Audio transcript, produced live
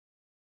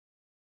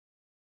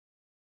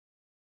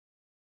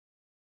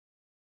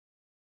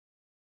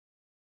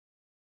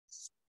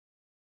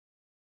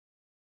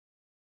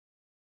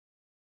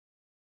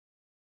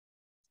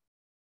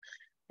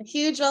A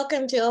huge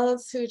welcome to all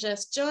who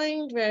just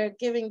joined. We're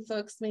giving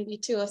folks maybe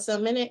 2 or so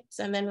minutes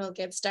and then we'll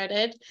get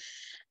started.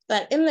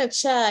 But in the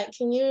chat,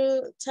 can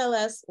you tell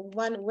us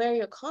where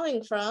you're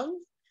calling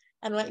from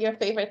and what your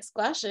favorite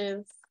squash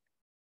is?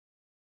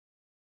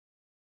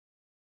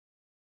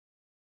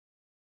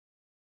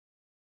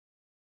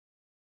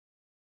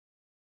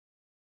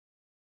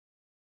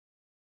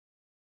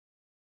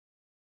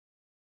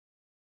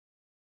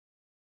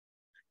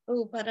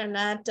 Oh,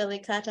 butternut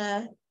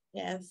delicata.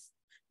 Yes,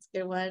 it's a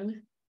good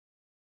one.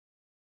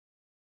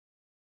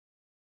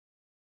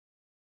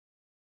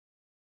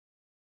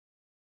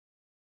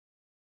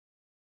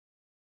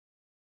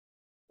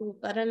 Ooh,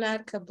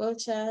 butternut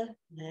kabocha.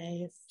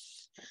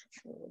 Nice.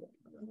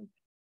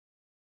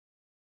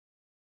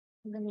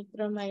 Let me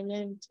throw mine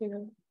in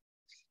too.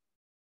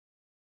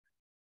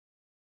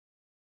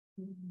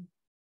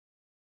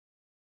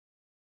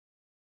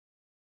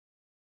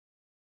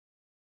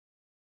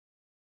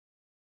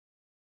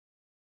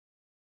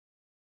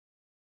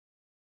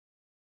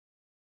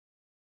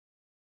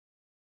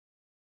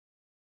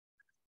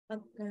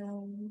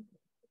 Okay.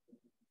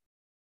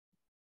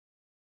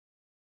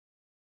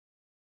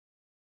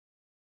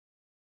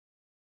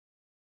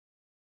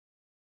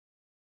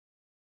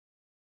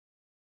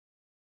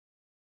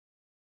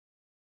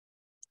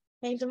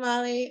 Hey,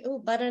 Damali. Ooh,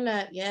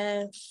 butternut.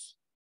 Yes.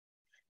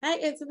 Hi,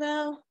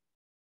 Isabel.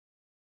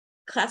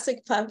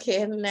 Classic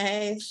pumpkin.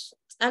 Nice.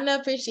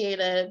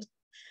 Unappreciated.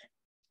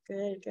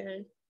 Good,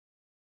 good.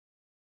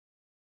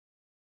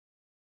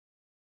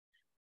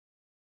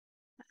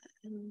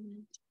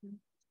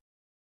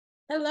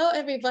 Hello,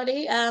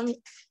 everybody.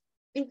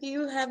 If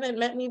you haven't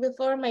met me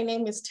before, my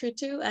name is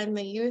Tutu. I'm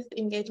the Youth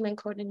Engagement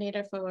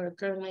Coordinator for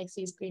Growing My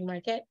Seas Green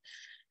Market.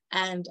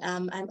 And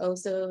I'm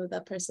also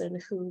the person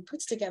who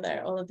puts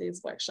together all of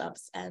these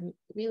workshops, and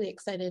really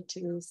excited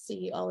to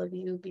see all of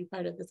you be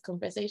part of this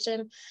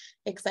conversation.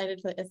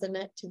 Excited for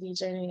Issanet to be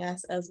joining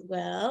us as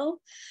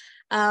well.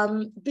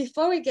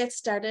 Before we get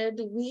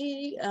started,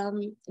 we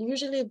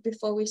usually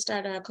before we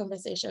start our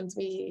conversations,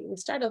 we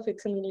start off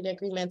with community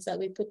agreements that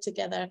we put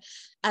together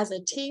as a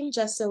team,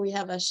 just so we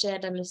have a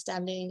shared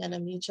understanding and a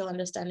mutual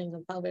understanding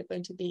of how we're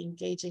going to be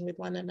engaging with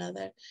one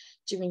another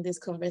during these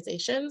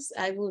conversations.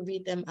 I will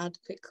read them out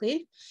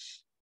quickly.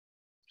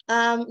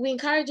 We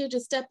encourage you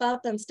to step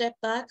up and step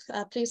back.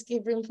 Please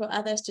give room for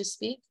others to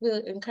speak.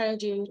 We'll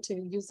encourage you to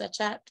use the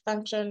chat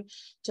function,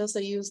 to also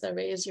use the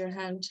raise your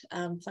hand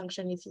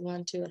function if you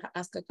want to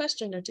ask a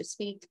question or to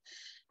speak.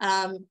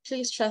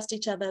 Please trust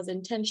each other's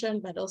intention,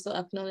 but also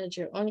acknowledge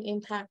your own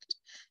impact.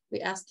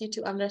 We ask you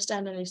to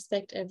understand and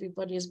respect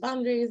everybody's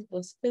boundaries,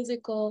 both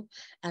physical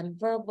and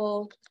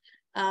verbal.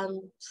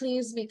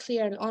 Please be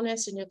clear and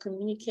honest in your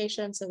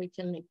communication so we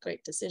can make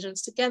great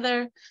decisions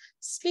together.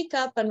 Speak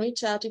up and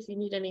reach out if you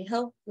need any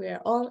help. We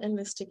are all in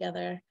this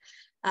together.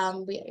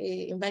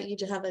 We invite you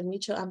to have a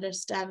mutual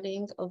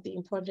understanding of the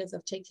importance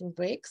of taking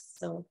breaks.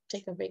 So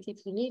take a break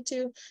if you need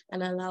to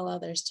and allow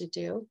others to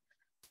do.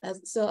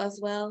 As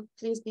well,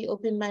 please be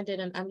open-minded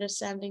and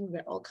understanding.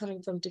 We're all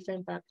coming from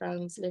different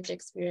backgrounds, lived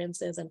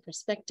experiences, and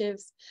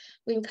perspectives.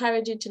 We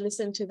encourage you to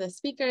listen to the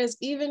speakers,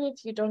 even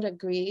if you don't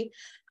agree.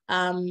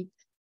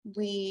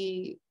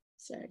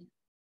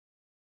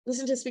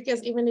 Listen to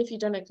speakers even if you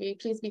don't agree.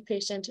 Please be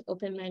patient,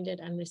 open-minded,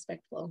 and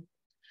respectful.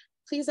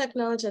 Please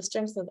acknowledge the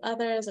strengths of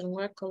others and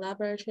work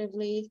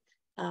collaboratively.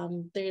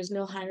 There is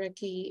no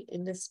hierarchy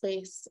in this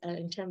space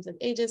in terms of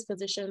ages,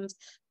 positions.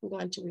 We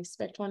want to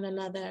respect one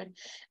another,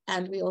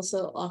 and we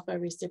also offer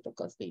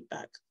reciprocal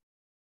feedback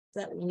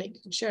that we make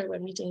sure we're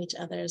meeting each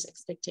other's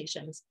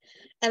expectations.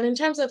 And in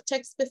terms of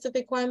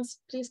text-specific ones,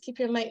 please keep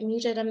your mic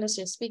muted unless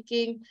you're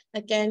speaking.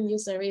 Again,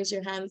 use the raised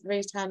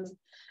hand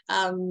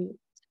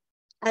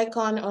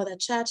icon or the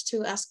chat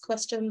to ask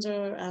questions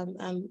or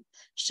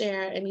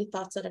share any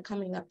thoughts that are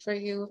coming up for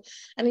you.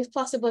 And if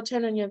possible,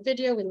 turn on your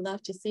video. We'd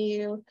love to see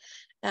you.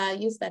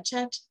 Use that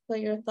chat for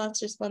your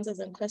thoughts, responses,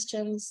 and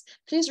questions.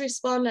 Please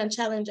respond and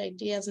challenge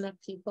ideas, not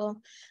people.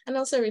 And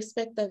also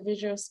respect the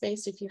visual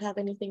space. If you have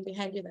anything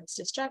behind you that's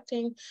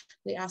distracting,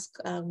 we ask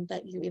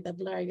that you either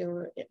blur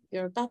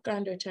your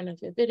background or turn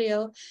off your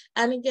video.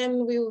 And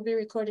again, we will be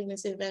recording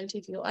this event.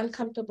 If you're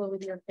uncomfortable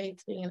with your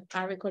face being in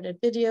our recorded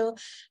video,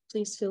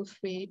 please feel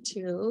free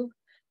to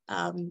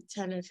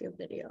turn off your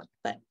video.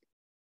 But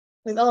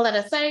with all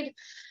that aside,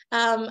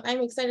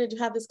 I'm excited to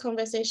have this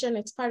conversation.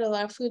 It's part of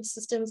our food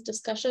systems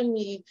discussion.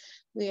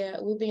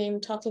 We've been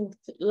talking,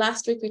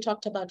 last week we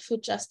talked about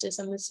food justice,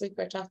 and this week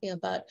we're talking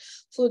about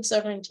food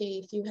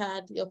sovereignty. If you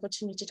had the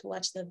opportunity to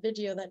watch the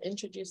video that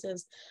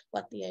introduces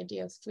what the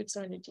idea of food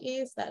sovereignty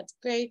is, that's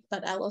great,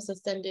 but I'll also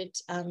send it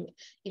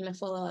in a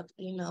follow-up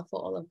email for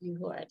all of you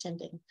who are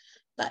attending.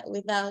 But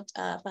without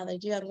further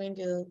ado, I'm going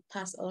to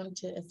pass on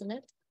to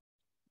Issanet.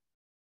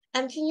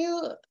 And can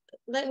you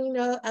let me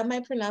know, am I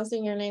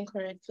pronouncing your name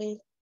correctly?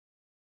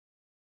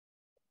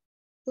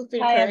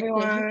 Hi,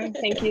 everyone.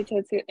 Thank you,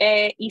 Tutu.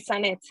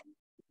 Issanet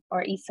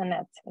or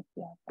Issanet, if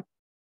you have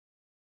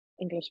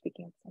English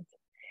speaking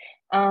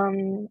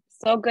accent.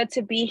 So good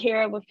to be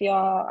here with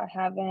y'all. I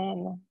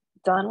haven't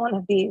done one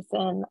of these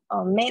in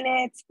a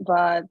minute,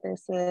 but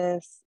this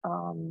is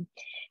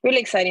really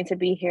exciting to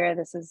be here.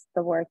 This is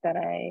the work that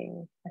I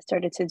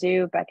started to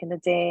do back in the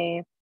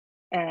day.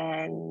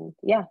 And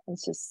yeah,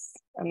 it's just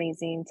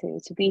amazing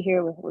to be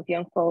here with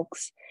young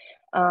folks.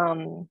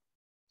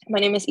 My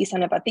name is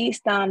Isanet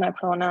Batista. My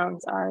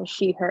pronouns are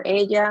she, her,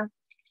 ella.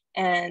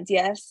 And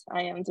yes,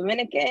 I am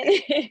Dominican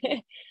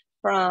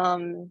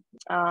from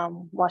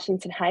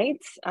Washington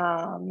Heights.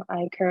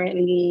 I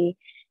currently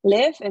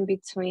live in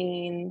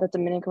between the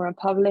Dominican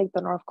Republic,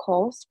 the North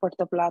Coast,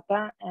 Puerto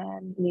Plata,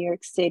 and New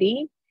York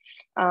City.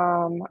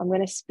 I'm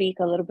going to speak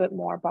a little bit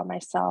more about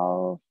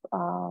myself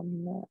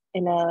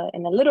in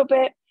a little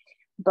bit,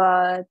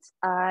 but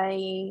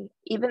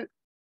even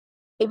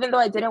though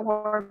I didn't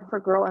work for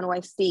Grow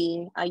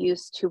NYC, I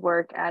used to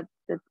work at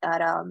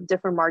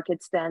different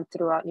markets then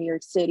throughout New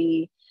York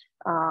City,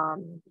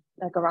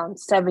 like around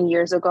 7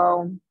 years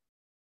ago.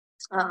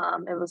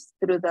 It was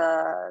through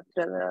the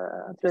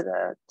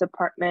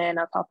Department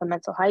of Health and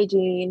Mental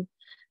Hygiene,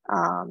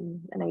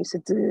 and I used to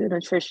do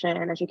nutrition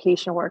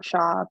education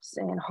workshops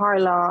in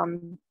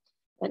Harlem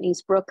and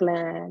East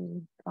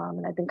Brooklyn,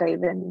 and I think I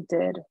even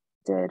did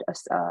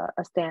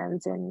a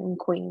stand in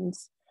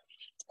Queens.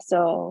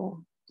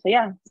 So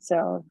yeah,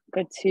 so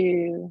good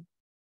to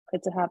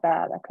have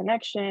that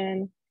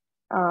connection.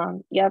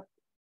 Yep,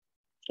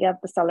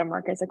 the seller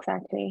markets,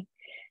 exactly.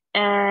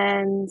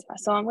 And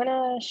so I'm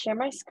gonna share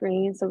my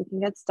screen so we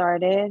can get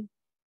started.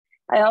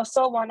 I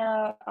also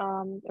wanna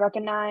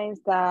recognize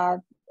that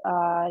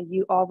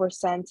you all were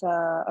sent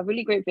a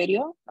really great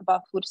video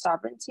about food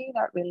sovereignty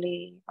that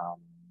really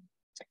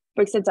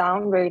breaks it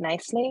down very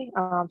nicely.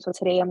 So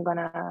today I'm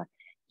gonna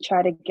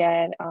try to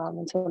get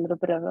into a little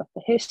bit of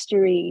the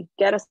history,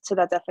 get us to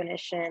that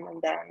definition,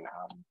 and then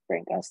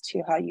bring us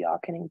to how you all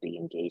can be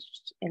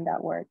engaged in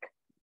that work.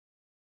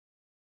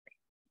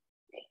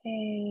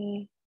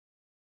 Okay.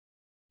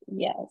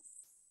 Yes.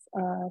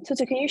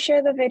 Tutu, can you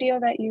share the video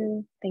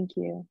thank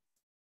you.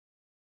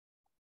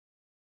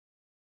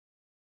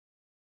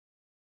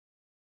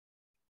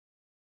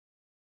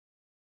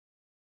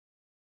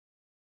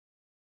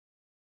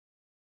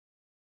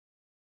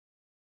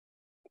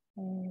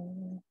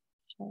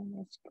 Share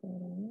my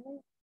screen.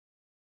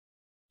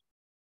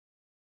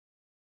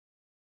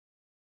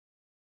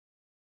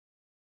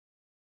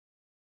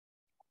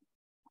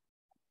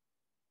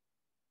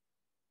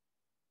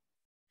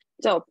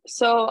 Dope.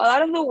 So a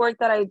lot of the work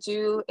that I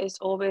do is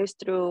always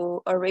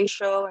through a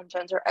racial and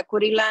gender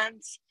equity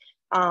lens,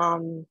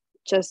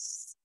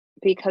 just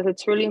because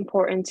it's really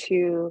important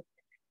to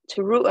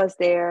root us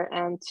there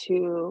and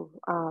to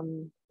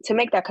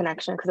make that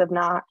connection. Because if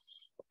not,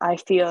 I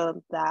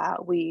feel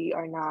that we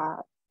are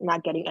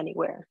not getting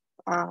anywhere.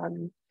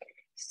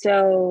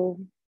 So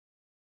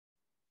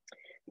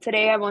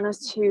today I want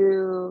us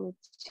to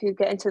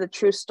get into the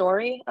true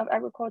story of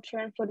agriculture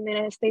and food in the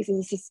United States.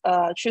 This is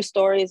true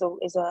story is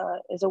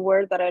a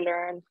word that I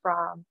learned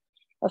from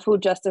a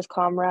food justice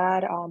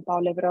comrade,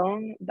 Paul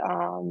Lebron,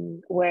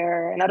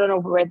 and I don't know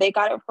where they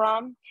got it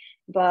from,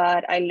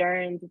 but I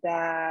learned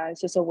that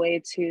it's just a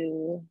way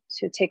to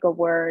take a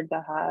word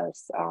that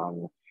has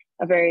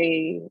a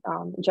very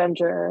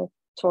gender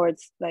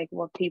towards like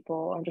what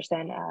people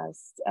understand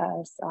as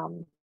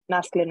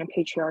masculine and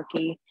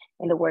patriarchy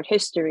in the word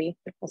history.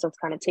 And so it's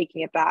kind of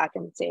taking it back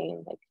and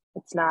saying like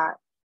it's not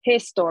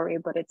his story,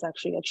 but it's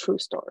actually a true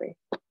story.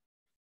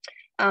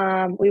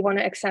 We want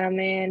to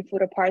examine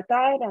food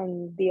apartheid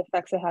and the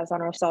effects it has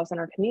on ourselves and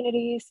our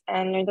communities,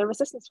 and the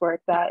resistance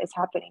work that is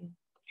happening.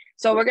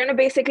 So we're going to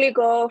basically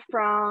go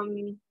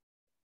from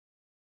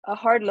a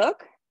hard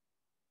look,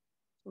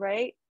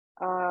 right?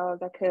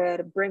 That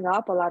could bring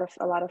up a lot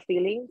of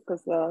feelings,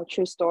 because the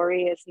true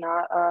story is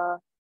not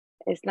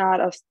it's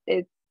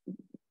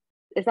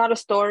not a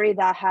story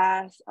that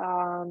has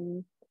a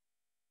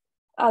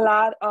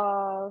lot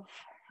of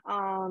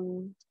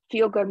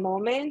feel-good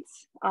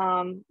moments,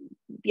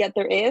 yet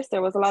there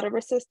was a lot of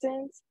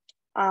resistance,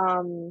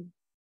 and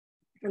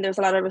there's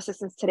a lot of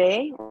resistance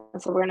today,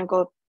 and so we're going to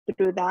go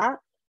through that.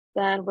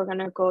 Then we're going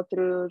to go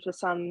through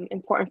just some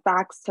important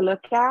facts to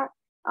look at,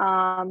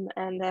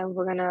 and then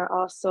we're going to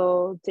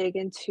also dig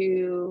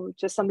into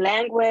just some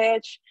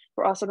language.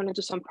 We're also going to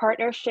do some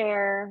partner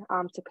share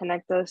to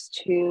connect us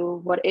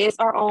to what is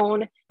our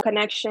own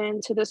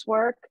connection to this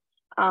work,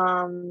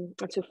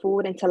 to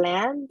food and to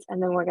land.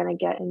 And then we're going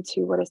to get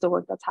into what is the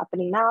work that's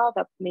happening now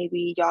that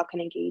maybe y'all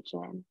can engage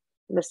in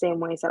the same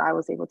ways that I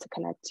was able to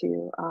connect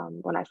to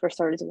when I first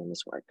started doing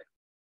this work.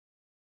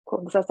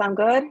 Cool. Does that sound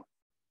good?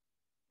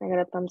 I got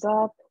a thumbs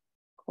up.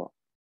 Cool.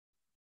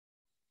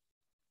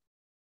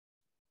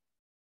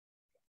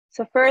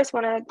 So first, I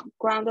want to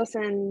ground us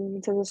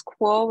into this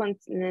quote and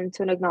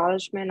into an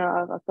acknowledgement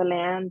of the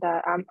land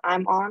that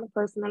I'm on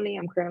personally.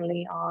 I'm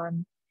currently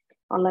on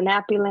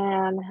Lenape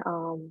land,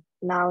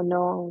 now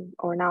known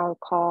or now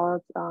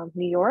called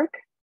New York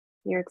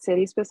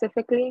City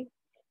specifically.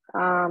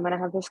 And I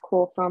have this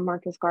quote from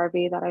Marcus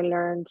Garvey that I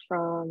learned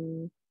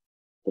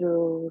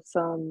through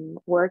some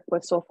work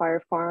with Soul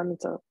Fire Farm.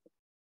 It's a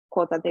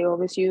quote that they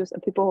always use,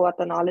 people who have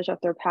the knowledge of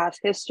their past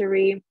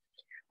history,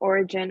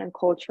 origin, and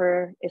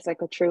culture is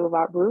like a tree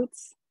without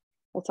roots.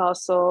 It's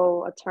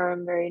also a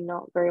term very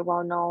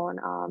well known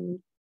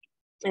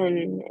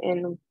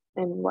in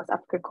West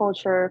African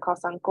culture called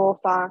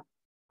Sankofa.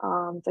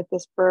 It's like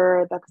this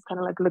bird that's kind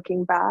of like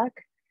looking back.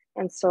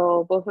 And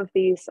so both of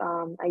these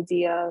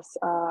ideas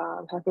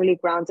have really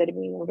grounded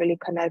me and really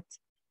connect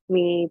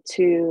me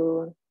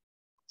to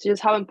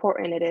just how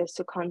important it is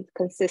to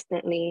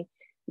consistently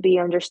be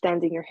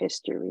understanding your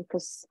history,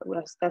 because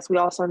as we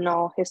also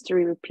know,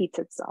 history repeats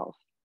itself.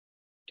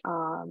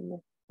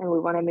 And we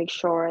want to make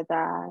sure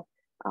that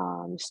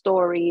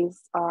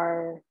stories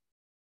are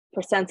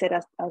presented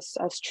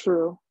as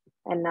true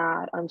and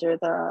not under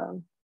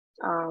the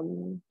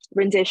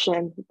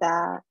rendition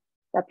that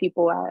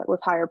people with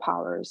higher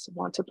powers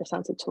want to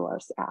present it to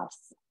us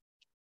as.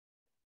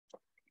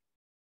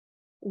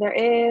 There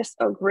is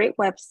a great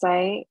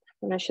website,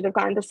 and I should have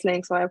gotten this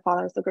link, so I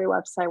apologize. A great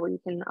website where you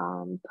can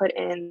put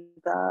in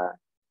the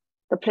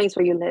place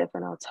where you live,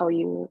 and I'll tell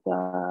you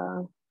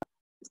the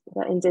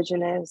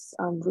indigenous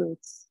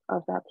roots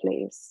of that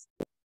place.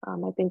 I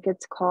think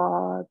it's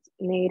called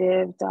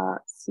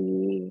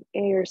native.ca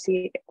or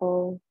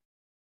co.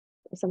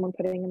 Is someone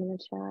putting them in the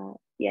chat?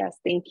 Yes,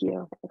 thank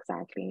you.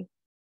 Exactly.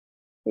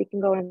 You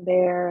can go in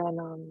there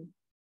and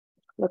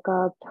look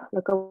up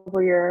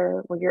where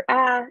you're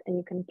at, and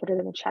you can put it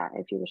in the chat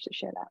if you wish to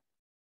share that.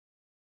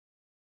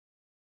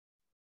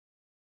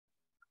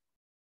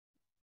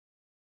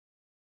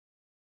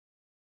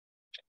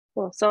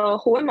 Cool. So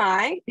who am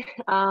I?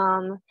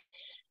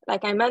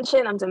 Like I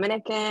mentioned, I'm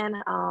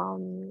Dominican.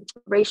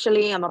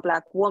 Racially, I'm a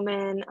Black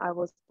woman. I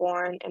was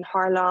born in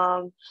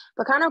Harlem,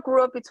 but kind of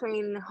grew up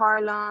between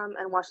Harlem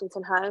and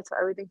Washington Heights. So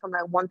everything from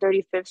like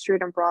 135th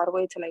Street and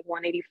Broadway to like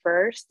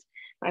 181st.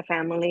 My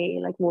family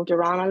like moved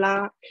around a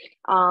lot.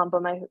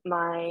 But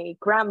my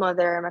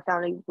grandmother and my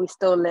family, we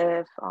still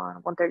live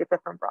on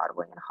 135th and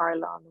Broadway in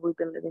Harlem. We've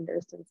been living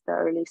there since the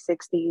early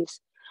 60s.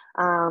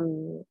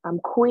 I'm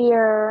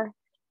queer.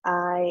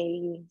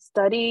 I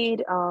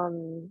studied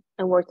and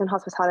worked in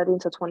hospitality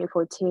until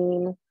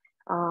 2014.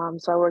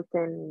 So I worked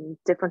in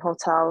different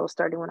hotels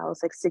starting when I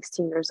was like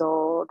 16 years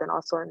old, and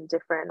also in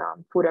different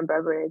food and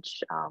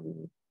beverage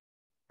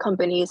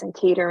companies and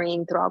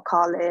catering throughout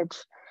college.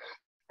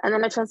 And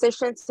then I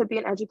transitioned to be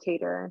an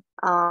educator.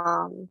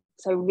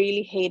 So I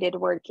really hated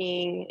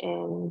working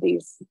in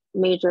these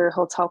major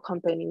hotel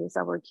companies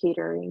that were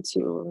catering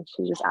to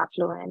just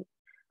affluent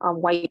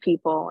white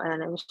people,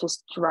 and it was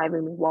just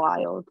driving me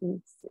wild.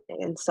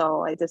 And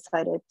so I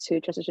decided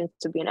to transition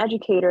to be an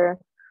educator,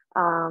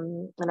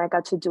 and I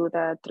got to do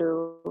that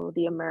through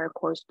the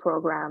AmeriCorps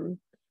program.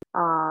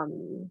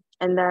 And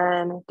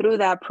then through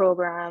that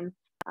program,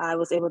 I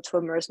was able to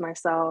immerse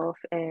myself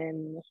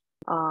in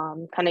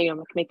kind of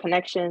make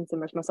connections,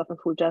 immerse myself in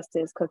food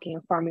justice, cooking,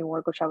 and farming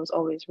work, which I was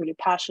always really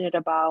passionate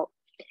about.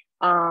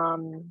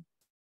 And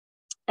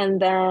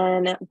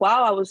then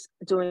while I was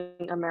doing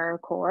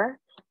AmeriCorps,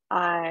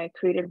 I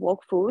created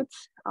Woke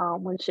Foods,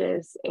 which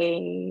is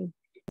an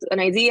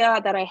idea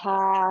that I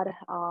had.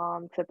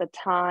 At the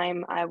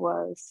time, I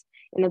was,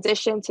 in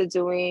addition to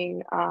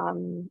doing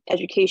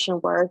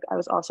education work, I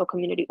was also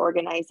community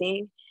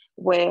organizing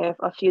with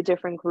a few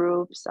different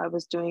groups. I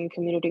was doing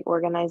community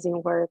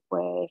organizing work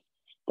with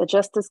the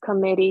Justice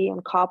Committee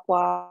and Cop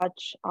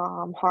Watch,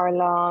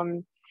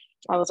 Harlem.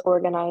 I was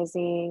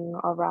organizing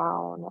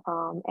around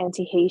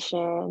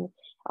anti-Haitian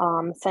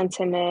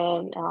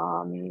sentiment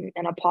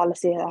and a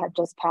policy that had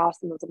just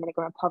passed in the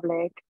Dominican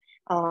Republic.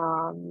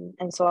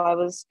 And so I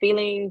was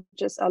feeling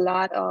just a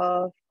lot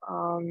of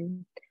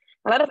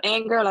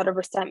anger, a lot of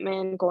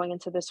resentment going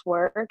into this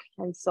work.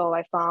 And so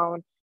I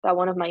found that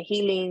one of my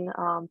healing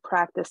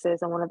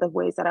practices and one of the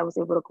ways that I was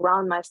able to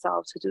ground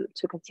myself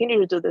to continue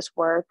to do this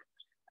work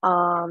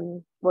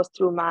was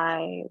through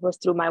my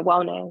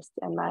wellness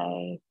and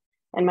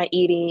my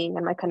eating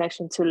and my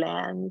connection to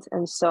land.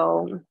 And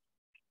so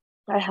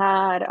I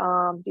had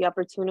the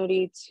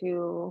opportunity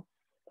to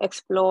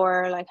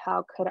explore, like,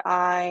 how could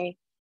I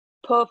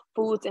put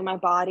foods in my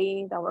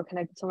body that were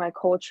connected to my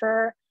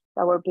culture,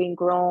 that were being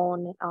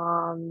grown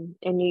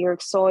in New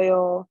York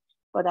soil,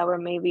 but that were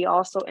maybe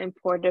also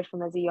imported from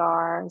the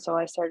DR. And so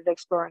I started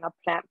exploring a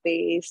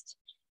plant-based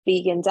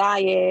vegan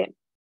diet.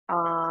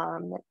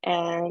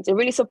 And it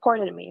really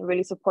supported me. It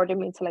really supported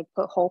me to like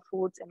put whole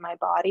foods in my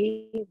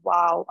body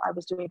while I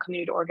was doing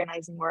community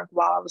organizing work,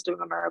 while I was doing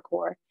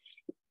AmeriCorps.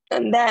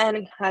 And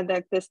then had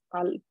like this,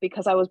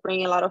 because I was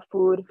bringing a lot of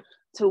food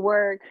to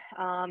work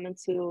and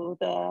to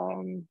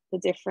the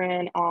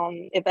different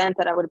events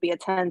that I would be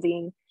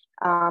attending,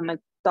 I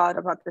thought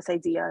about this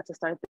idea to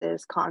start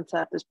this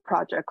concept, this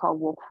project called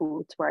Woke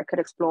Foods, where I could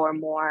explore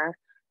more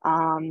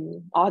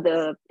all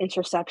the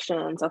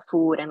intersections of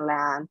food and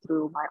land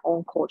through my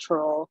own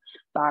cultural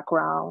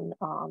background,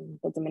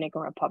 the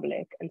Dominican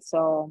Republic. And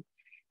so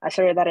I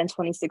started that in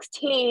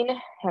 2016,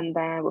 and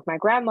then with my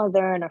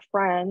grandmother and a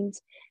friend,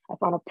 I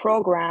found a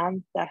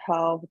program that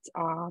helped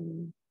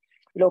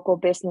local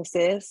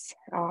businesses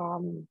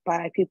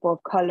by people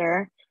of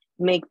color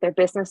make their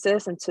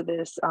businesses into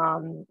this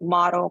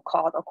model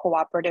called a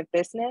cooperative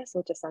business,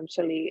 which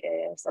essentially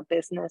is a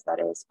business that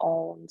is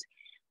owned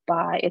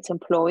by its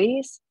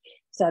employees.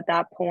 So at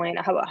that point,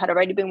 I had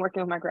already been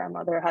working with my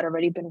grandmother, had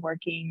already been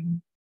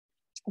working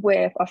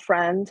with a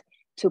friend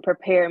to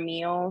prepare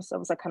meals. It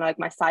was like kind of like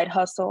my side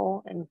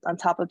hustle, and on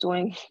top of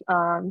doing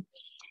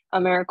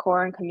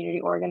AmeriCorps and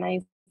community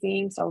organizing.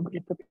 So I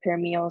would prepare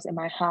meals in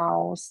my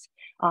house.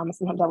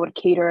 Sometimes I would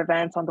cater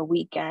events on the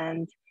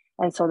weekend.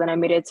 And so then I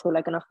made it to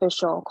like an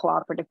official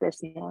cooperative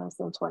business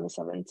in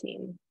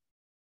 2017.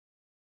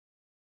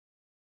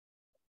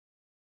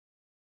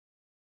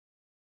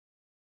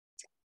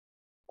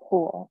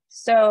 Cool.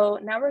 So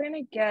now we're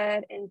gonna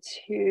get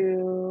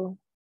into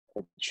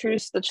the true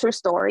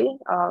story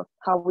of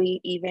how we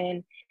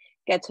even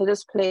get to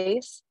this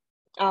place.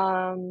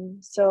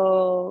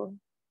 So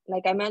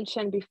like I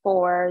mentioned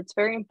before, it's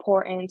very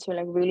important to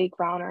like really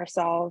ground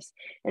ourselves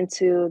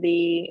into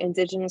the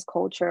indigenous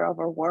culture of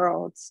our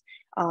worlds.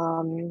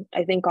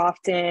 I think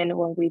often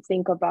when we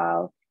think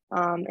about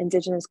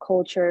indigenous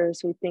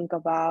cultures, we think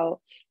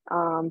about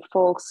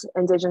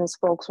indigenous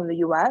folks from the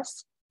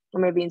US,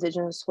 or maybe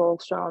indigenous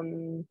folks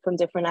from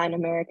different Latin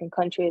American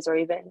countries, or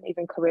even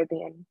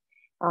Caribbean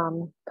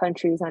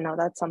countries. I know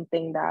that's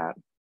something that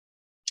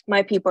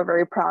my people are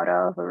very proud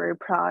of. We're very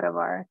proud of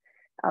our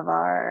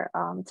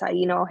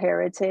Taino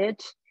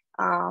heritage,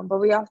 but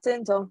we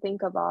often don't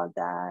think about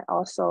that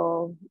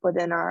also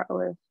within our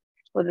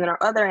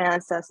other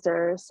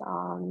ancestors.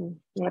 In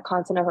the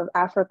continent of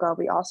Africa,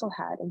 we also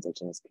had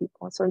indigenous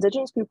people. So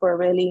indigenous people are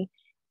really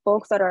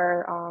folks that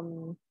are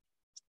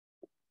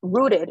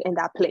rooted in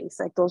that place.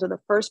 Like those are the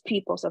first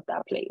peoples of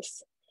that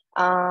place.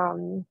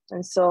 And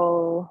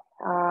so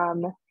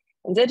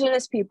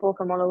indigenous people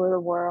from all over the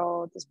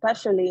world,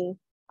 especially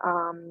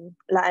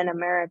Latin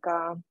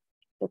America,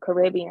 the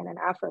Caribbean, and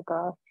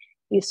Africa,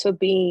 used to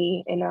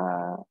be in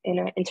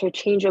an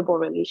interchangeable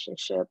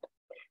relationship.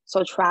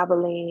 So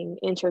traveling,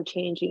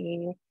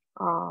 interchanging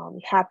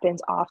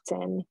happens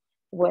often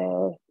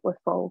with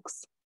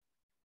folks.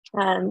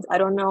 And I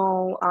don't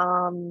know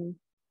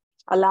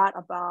a lot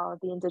about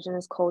the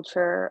indigenous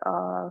culture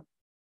of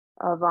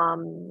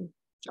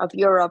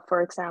Europe,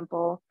 for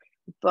example,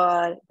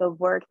 but the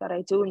work that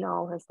I do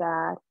know is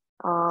that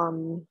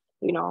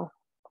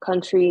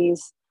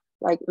countries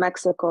like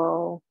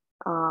Mexico,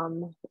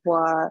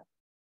 what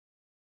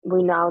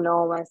we now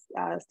know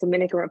as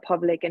Dominican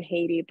Republic and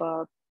Haiti,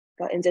 but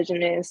the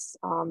indigenous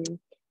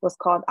was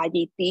called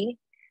Ayiti.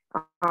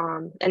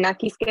 And not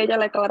Quisqueya,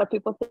 like a lot of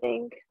people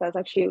think. That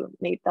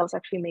was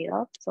actually made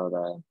up. So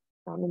the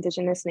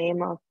indigenous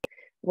name of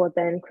what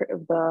then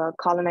the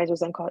colonizers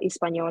then called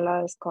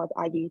Hispaniola is called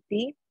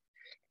Ayiti.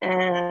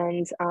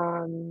 And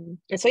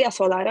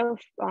so a lot of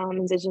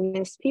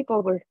indigenous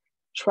people would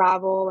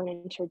travel and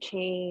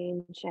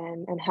interchange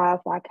and have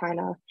that kind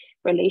of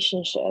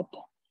relationship.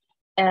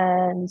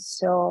 And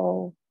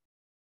so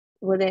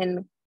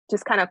within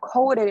just kind of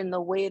coded in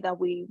the way that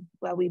we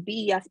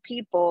be as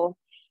people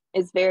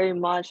is very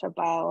much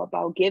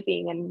about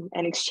giving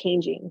and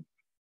exchanging.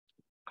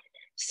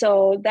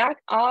 So that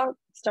all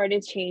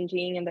started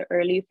changing in the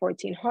early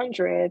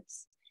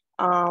 1400s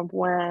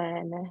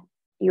when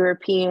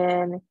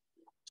European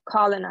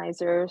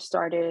colonizers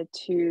started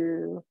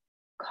to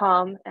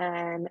come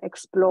and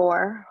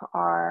explore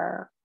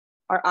our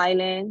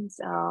islands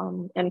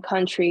and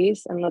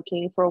countries, and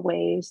looking for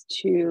ways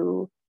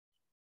to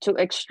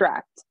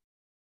extract.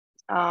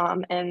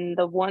 And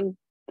the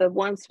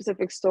one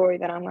specific story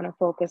that I'm going to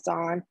focus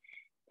on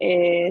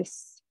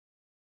is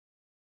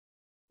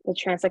the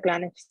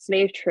transatlantic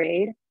slave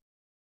trade.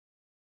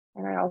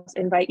 And I also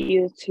invite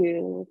you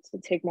to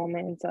take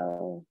moments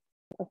of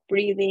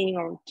breathing,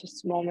 or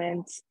just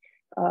moments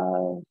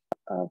of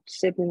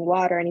sipping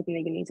water, anything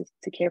that you need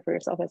to care for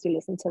yourself as you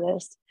listen to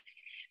this.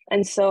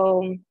 And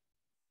so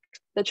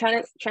the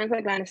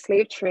transatlantic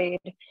slave trade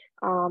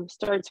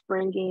starts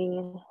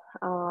bringing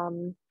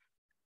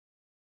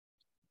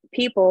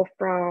people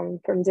from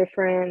the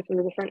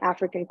different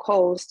African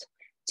coast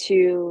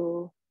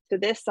to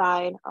this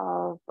side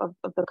of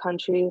the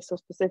country, so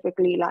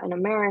specifically Latin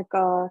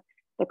America,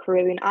 the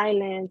Caribbean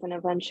islands, and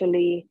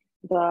eventually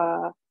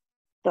the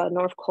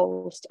north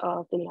coast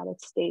of the United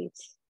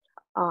States,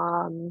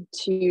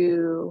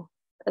 to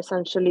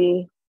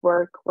essentially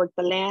work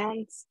the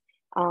lands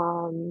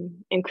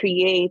and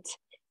create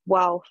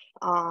wealth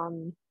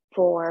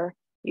for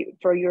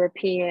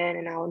European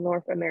and now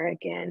North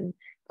American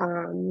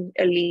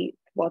elite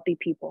wealthy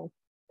people.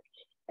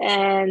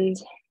 And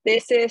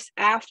this is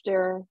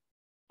after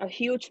a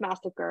huge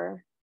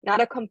massacre, not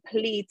a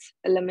complete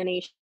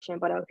elimination,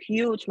 but a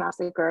huge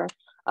massacre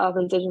of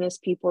indigenous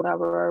people that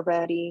were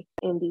already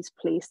in these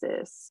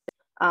places.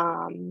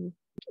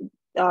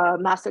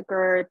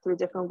 Massacred through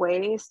different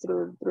ways,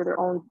 through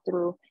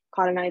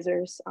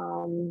colonizers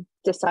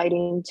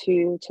deciding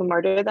to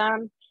murder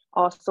them,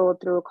 also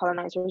through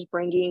colonizers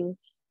bringing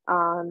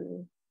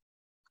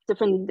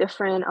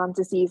different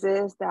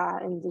diseases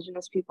that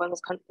indigenous people in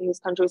these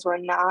countries were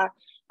not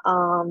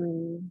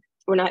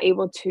were not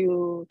able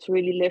to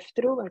really live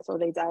through, and so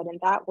they died in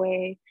that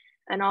way.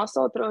 And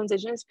also through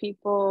indigenous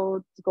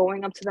people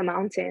going up to the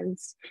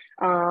mountains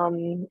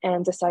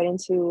and deciding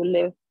to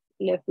live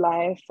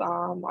life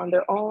on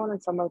their own,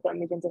 and some of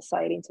them even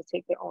deciding to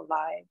take their own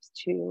lives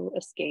to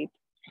escape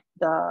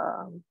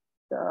the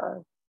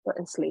the, the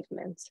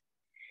enslavement.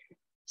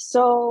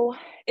 So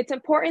it's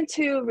important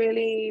to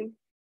really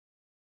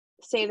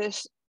say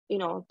this,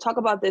 talk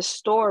about this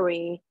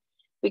story,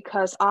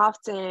 because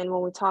often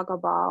when we talk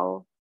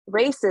about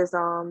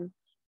racism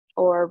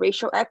or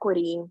racial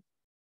equity,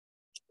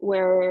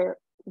 where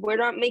we're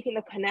not making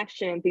the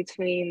connection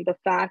between the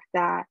fact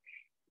that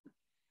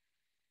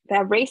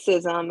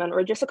racism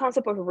or just the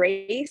concept of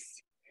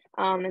race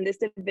and this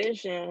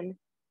division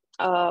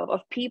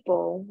of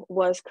people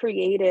was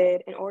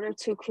created in order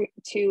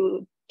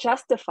to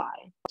justify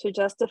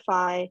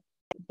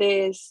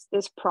this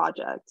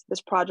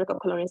project of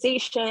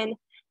colonization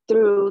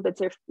through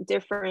the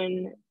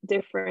different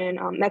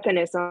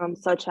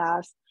mechanisms, such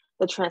as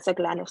the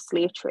transatlantic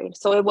slave trade.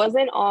 So it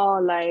wasn't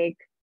all like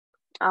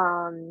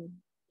a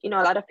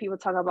lot of people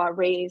talk about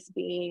race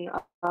being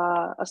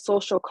a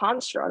social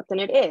construct, and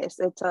it is.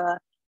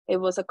 It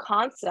was a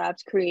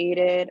concept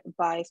created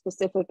by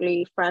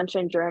specifically French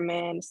and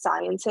German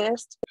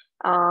scientists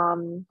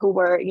who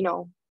were,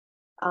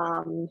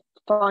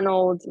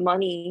 funneled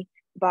money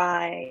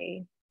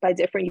by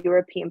different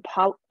European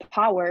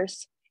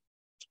powers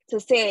to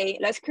say,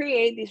 let's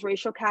create these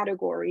racial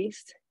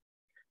categories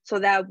so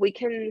that we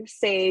can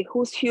say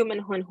who's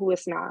human and who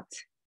is not.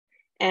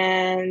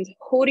 And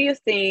who do you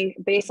think,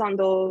 based on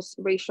those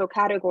racial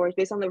categories,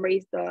 based on the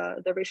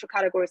racial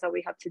categories that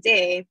we have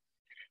today,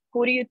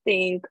 who do you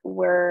think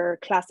were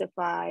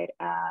classified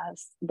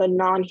as the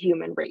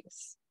non-human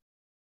race?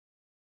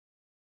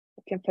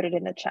 You can put it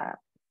in the chat.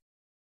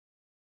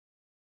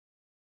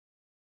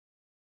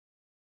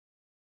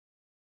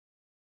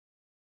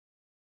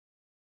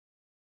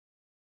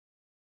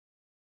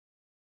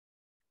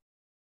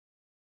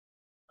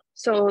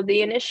 So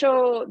the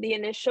initial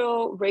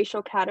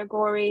racial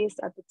categories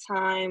at the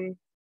time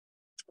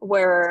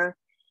were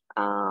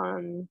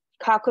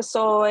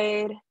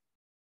Caucasoid,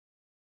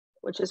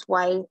 which is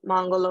white,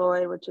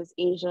 Mongoloid, which is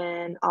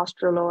Asian,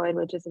 Australoid,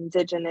 which is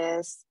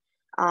indigenous,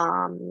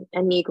 and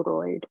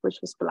Negroid, which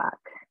was Black.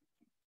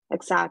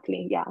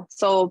 Exactly, yeah.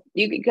 So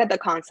you get the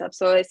concept.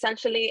 So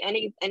essentially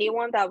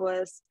anyone that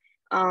was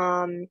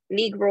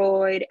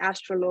Negroid,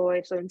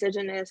 Australoid, so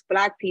indigenous,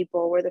 Black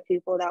people were the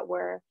people that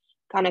were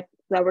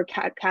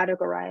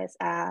categorized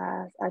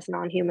as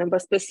non-human.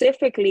 But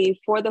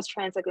specifically for this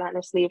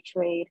transatlantic slave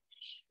trade,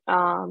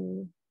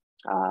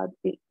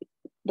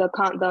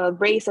 the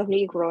race of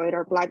Negroid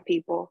or Black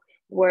people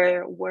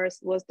was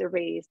the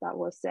race that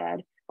was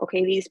said,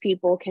 okay, these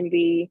people can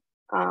be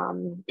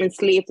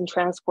enslaved and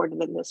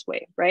transported in this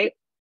way, right?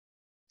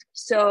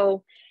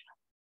 So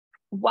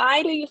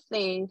why do you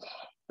think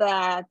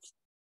that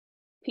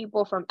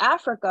people from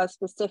Africa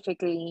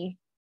specifically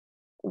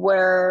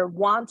were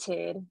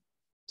wanted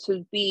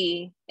to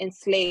be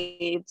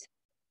enslaved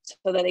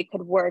so that they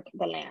could work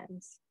the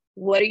lands?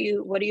 What do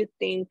you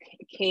think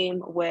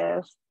came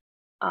with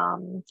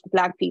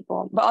Black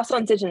people, but also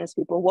indigenous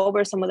people? What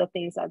were some of the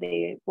things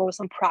what were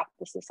some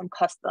practices, some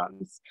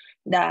customs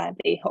that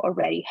they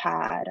already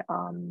had,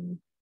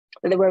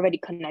 that they were already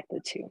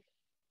connected to?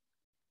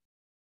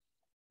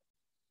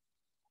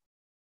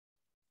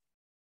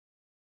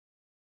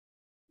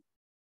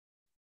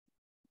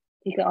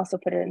 You can also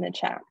put it in the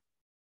chat.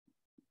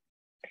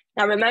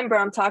 Now, remember,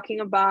 I'm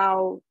talking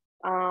about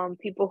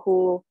people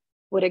who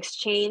would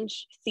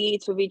exchange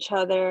seeds with each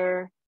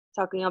other,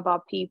 talking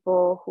about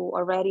people who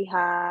already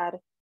had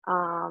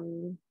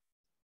an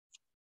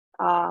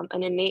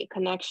innate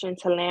connection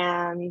to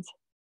land.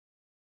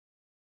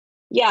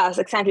 Yes,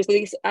 exactly. So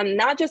these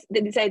not just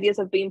these ideas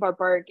of being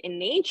barbaric in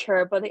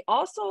nature, but they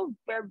also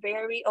were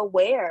very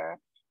aware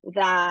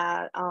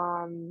that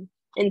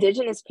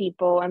indigenous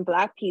people and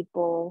Black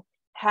people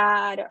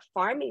had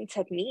farming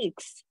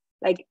techniques.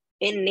 Like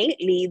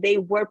innately, they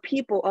were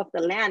people of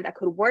the land that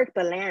could work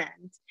the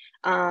land.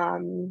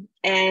 And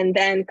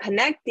then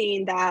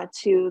connecting that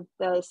to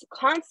this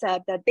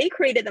concept that they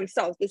created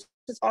themselves. This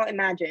is all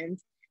imagined,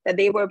 that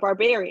they were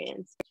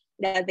barbarians,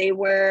 that they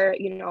were,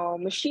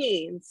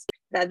 machines,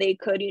 that they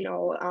could,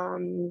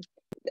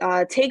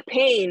 take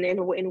pain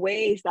in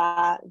ways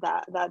that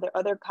the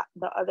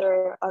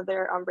other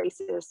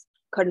races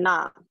could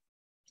not.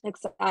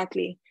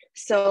 Exactly.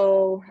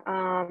 So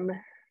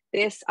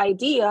this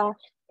idea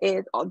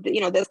is,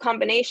 this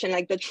combination,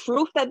 like the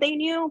truth that they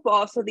knew, but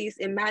also these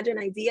imagined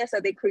ideas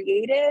that they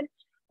created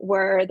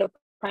were the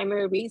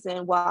primary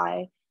reason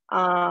why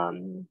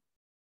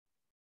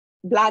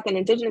Black and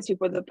indigenous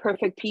people were the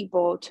perfect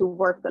people to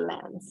work the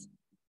lands.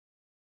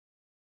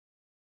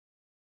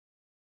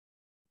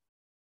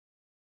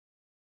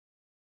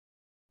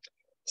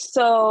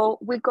 So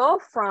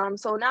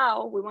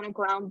now we want to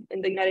ground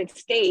in the United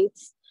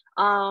States.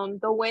 The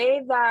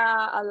way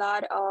that a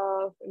lot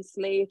of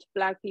enslaved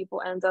Black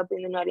people end up in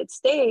the United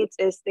States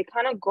is they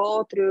kind of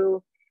go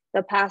through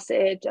the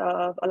passage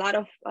of a lot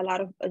of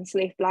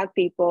enslaved Black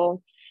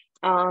people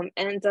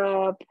end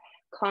up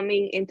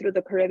coming in through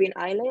the Caribbean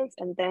islands,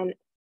 and then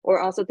or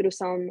also through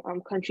some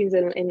countries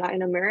in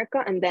Latin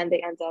America, and then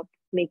they end up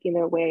making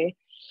their way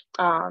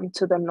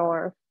to the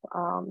north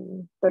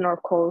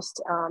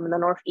coast, and the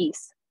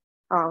northeast,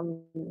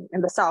 and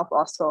the south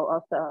also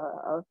of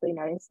the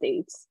United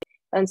States.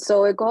 And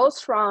so it goes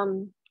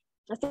from,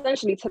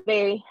 essentially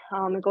today,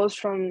 it goes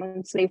from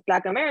enslaved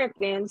Black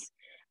Americans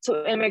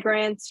to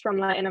immigrants from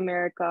Latin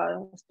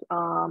America,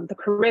 the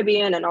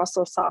Caribbean, and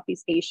also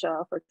Southeast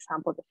Asia, for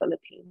example, the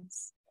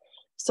Philippines.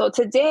 So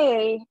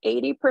today,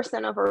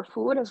 80% of our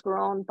food is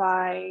grown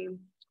by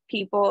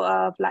people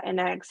of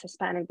Latinx,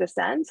 Hispanic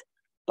descent,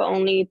 but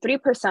only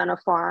 3%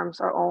 of farms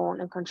are owned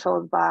and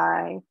controlled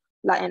by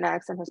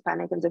Latinx and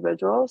Hispanic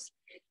individuals.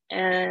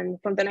 And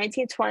from the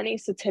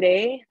 1920s to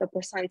today, the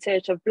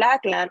percentage of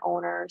Black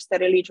landowners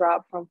steadily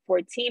dropped from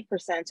 14%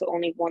 to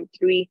only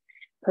 13%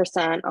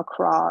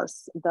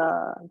 across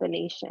the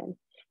nation.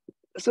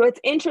 So it's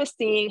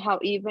interesting how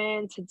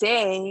even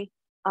today,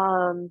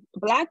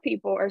 Black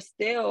people are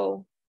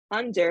still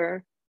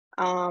under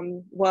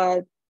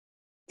what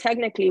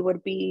technically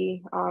would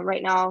be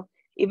right now,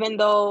 even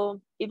though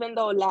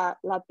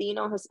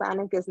Latino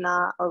Hispanic is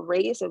not a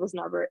race, it was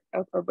never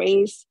a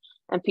race,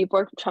 and people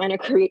are trying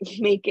to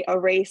make it a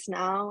race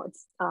now.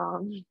 It's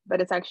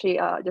but it's actually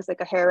just like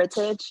a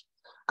heritage.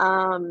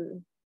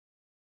 In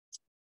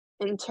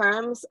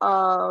terms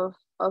of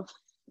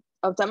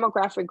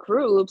demographic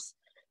groups,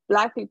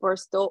 Black people are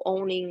still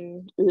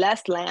owning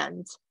less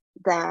land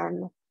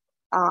than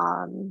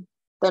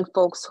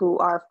folks who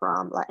are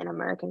from Latin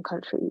American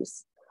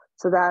countries.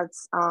 So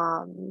that's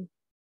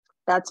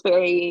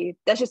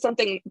just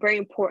something very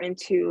important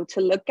to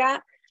look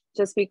at,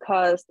 just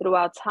because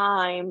throughout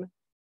time,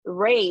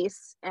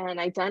 race and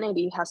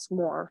identity has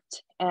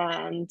morphed,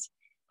 and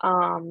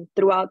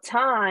throughout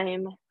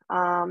time,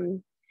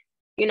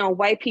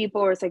 white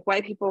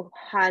people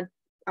had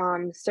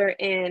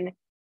certain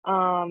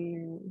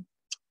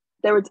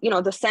there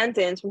were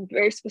descendants from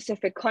very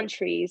specific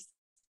countries,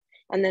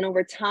 and then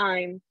over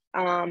time,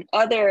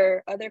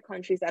 other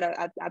countries that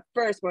at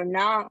first were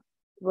not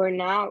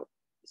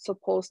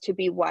supposed to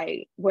be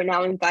white were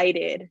now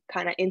invited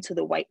kind of into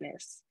the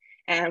whiteness,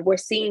 and we're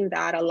seeing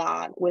that a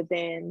lot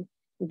within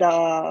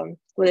the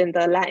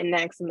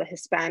Latinx and the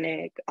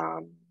Hispanic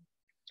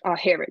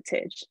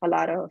heritage. A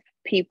lot of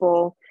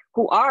people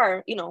who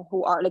are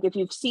like, if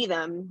you see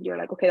them, you're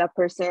like, okay, that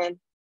person,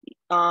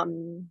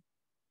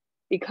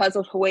 because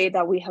of the way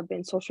that we have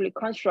been socially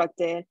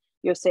constructed,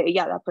 you'll say,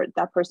 yeah,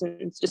 that person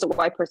is just a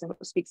white person who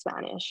speaks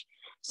Spanish.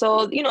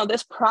 So,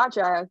 this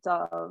project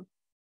of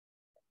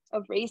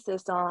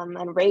racism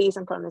and race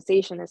and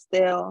colonization is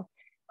still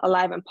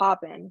alive and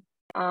popping,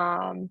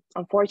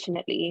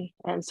 unfortunately.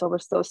 And so we're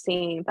still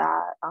seeing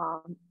that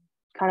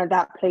kind of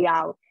that play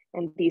out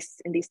in these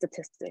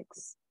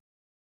statistics.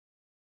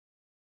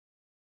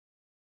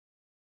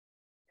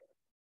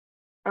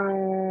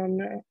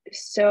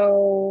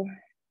 So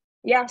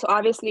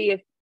obviously,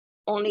 if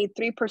only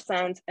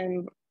 3%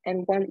 and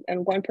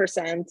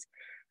 1%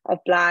 of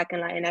Black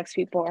and Latinx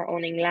people are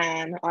owning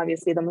land,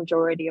 obviously the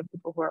majority of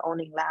people who are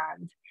owning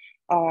land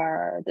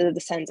are the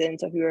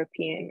descendants of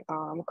European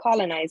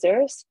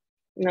colonizers.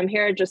 And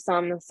here are just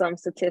some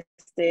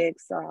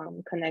statistics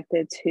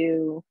connected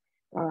to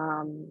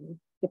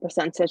the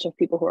percentage of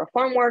people who are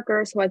farm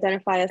workers who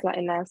identify as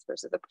Latinx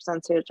versus the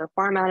percentage of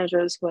farm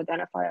managers who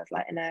identify as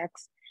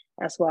Latinx,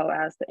 as well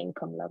as the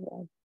income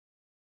level.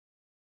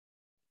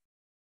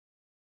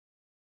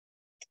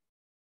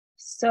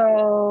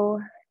 So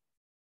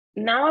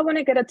now I want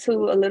to get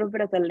into a little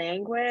bit of the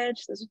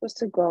language. This is supposed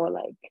to go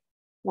like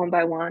one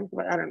by one,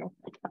 but I don't know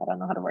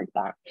how to work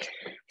that.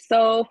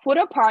 So food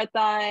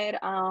apartheid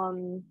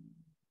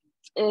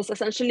is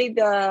essentially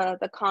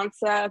the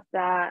concept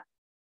that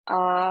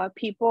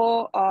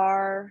people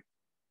are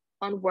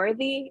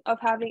unworthy of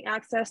having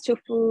access to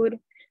food,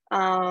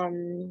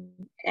 and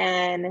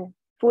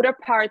food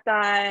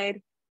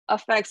apartheid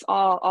affects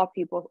all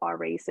people of all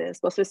races,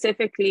 but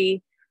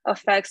specifically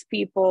affects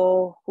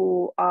people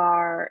who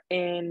are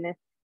in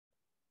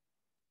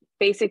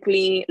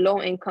basically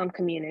low-income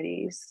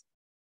communities.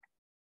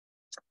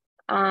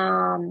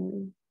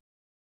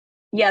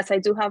 Yes, I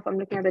do have, I'm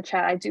looking at the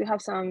chat, I do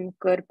have some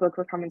good book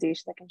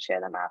recommendations. I can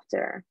share them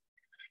after.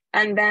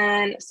 And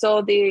then,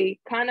 so the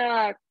kind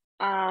of,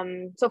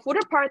 so food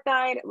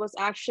apartheid was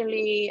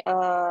actually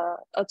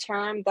a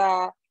term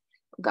that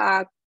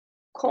got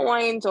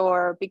coined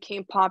or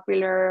became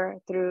popular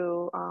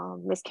through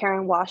Miss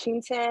Karen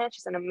Washington.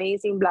 She's an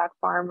amazing Black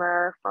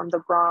farmer from the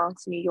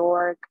Bronx, New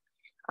York.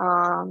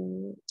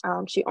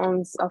 She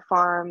owns a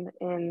farm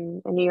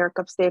in New York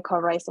upstate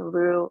called Rice and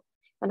Root,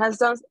 and has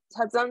done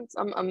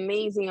some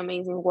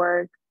amazing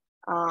work.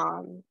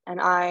 And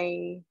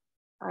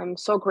I'm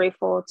so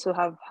grateful to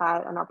have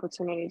had an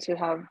opportunity to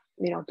have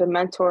been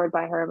mentored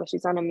by her. But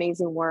she's done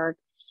amazing work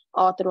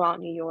all throughout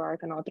New York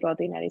and all throughout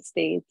the United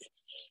States.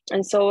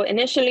 And so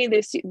initially,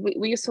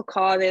 we used to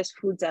call this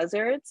food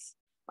deserts,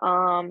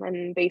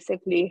 And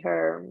basically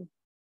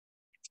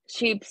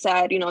she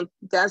said, you know,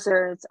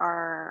 deserts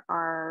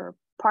are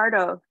part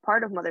of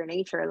Mother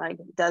Nature. Like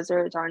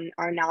deserts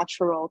are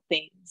natural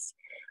things.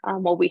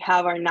 What we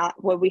have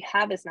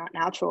is not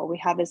natural. What we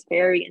have is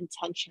very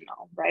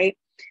intentional, right?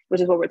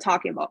 Which is what we're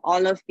talking about.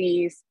 All of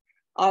these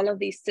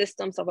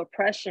systems of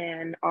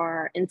oppression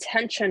are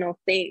intentional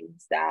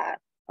things that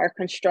are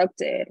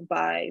constructed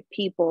by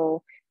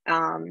people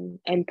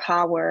in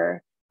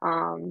power,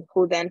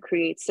 who then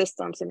create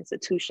systems and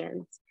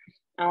institutions,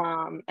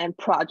 and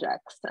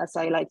projects, as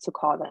I like to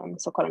call them.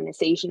 So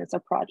colonization is a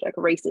project,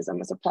 racism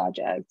is a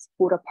project,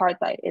 food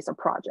apartheid is a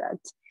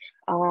project.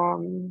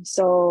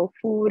 So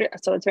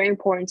it's very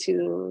important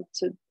to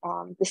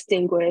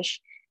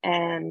distinguish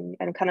and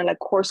kind of like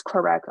course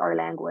correct our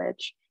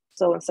language.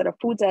 So instead of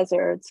food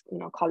deserts, you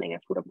know, calling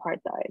it food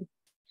apartheid.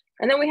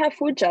 And then we have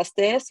food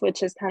justice,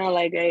 which is kind of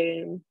like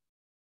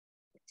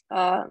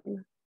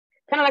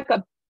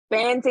a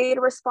band-aid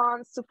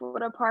response to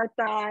food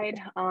apartheid.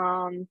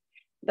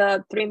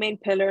 The three main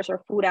pillars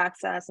are food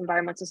access,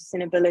 environmental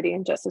sustainability,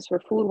 and justice for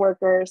food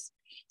workers.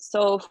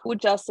 So food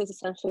justice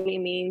essentially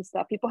means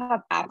that people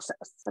have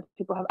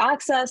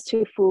access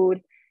to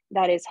food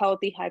that is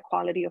healthy, high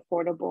quality,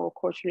 affordable,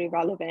 culturally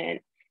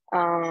relevant,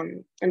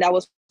 and that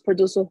was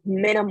produced with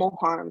minimal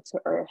harm to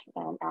earth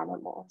and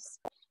animals.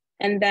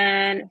 And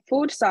then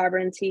food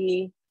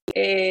sovereignty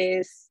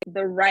is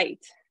the right.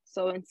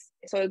 So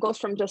it goes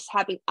from just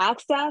having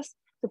access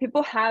to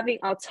people having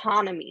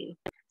autonomy.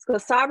 So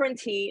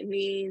sovereignty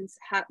means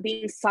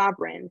being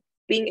sovereign,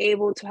 being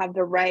able to have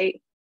the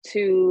right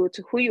to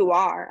who you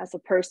are as a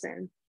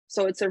person.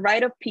 So it's a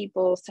right of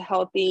peoples to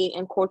healthy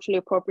and culturally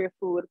appropriate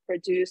food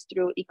produced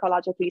through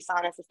ecologically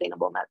sound and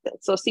sustainable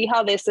methods. So see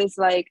how this is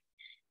like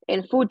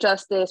in food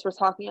justice, we're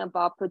talking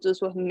about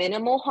produced with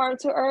minimal harm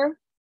to earth,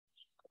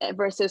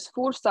 versus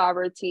food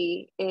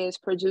sovereignty is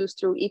produced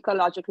through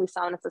ecologically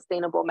sound and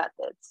sustainable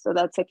methods. So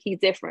that's a key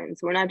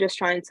difference. We're not just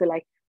trying to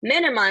like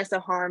minimize the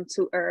harm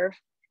to earth.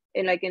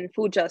 In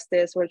food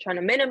justice, we're trying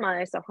to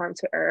minimize the harm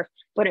to earth.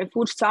 But in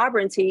food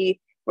sovereignty,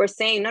 we're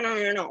saying,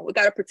 no, we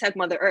got to protect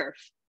Mother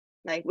Earth.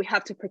 Like we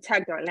have to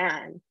protect our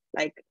land.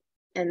 Like,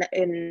 and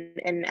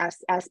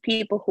as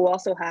people who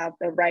also have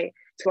the right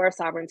to our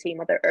sovereignty,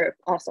 Mother Earth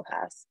also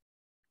has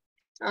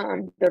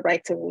the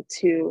right to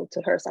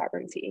her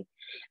sovereignty.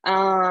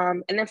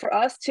 And then for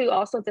us to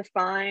also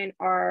define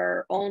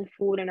our own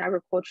food and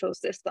agricultural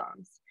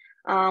systems,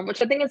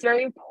 which I think is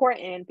very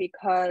important,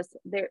 because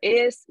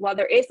while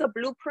there is a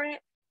blueprint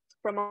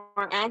from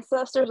our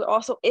ancestors, there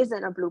also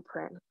isn't a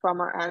blueprint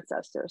from our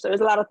ancestors. So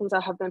there's a lot of things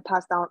that have been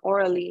passed down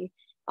orally,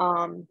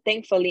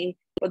 thankfully,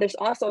 but there's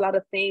also a lot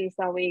of things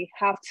that we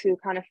have to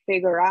kind of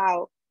figure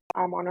out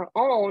on our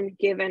own,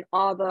 given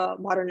all the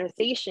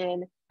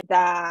modernization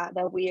that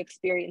we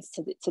experience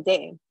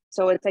today.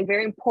 So it's like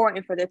very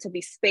important for there to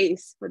be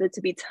space, for there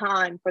to be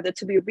time, for there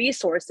to be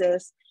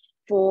resources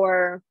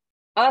for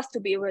us to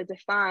be able to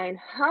define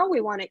how we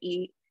want to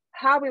eat,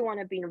 how we want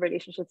to be in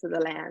relationship to the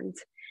land.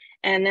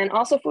 And then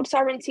also food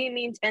sovereignty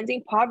means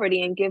ending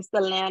poverty and gives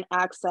the land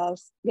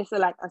access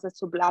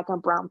to Black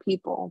and Brown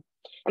people.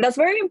 And that's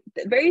very,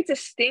 very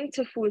distinct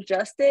to food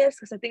justice,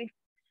 because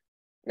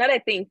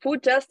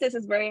food justice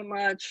is very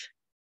much,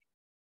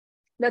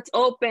 let's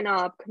open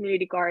up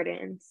community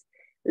gardens.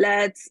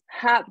 Let's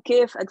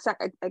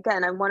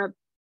again, I want to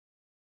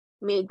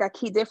make that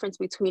key difference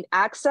between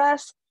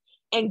access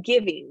and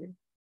giving,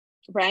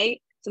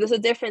 right? So there's a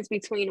difference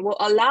between we'll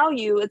allow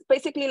you, it's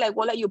basically like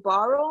we'll let you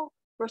borrow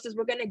versus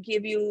we're going to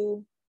give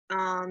you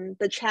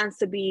the chance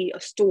to be a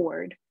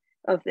steward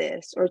of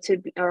this, right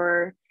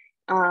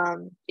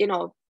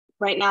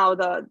now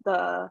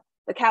the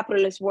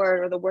capitalist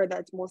word, or the word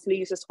that's mostly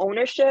used, is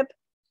ownership.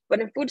 But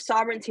in food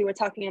sovereignty, we're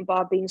talking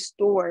about being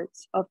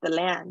stewards of the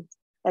land,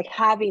 like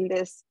having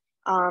this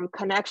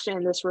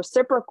connection, this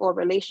reciprocal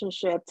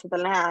relationship to the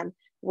land,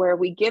 where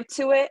we give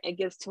to it, it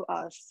gives to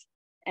us,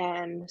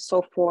 and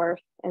so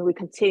forth, and we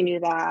continue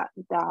that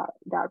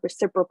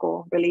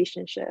reciprocal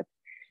relationship.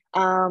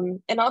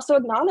 And also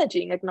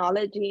acknowledging that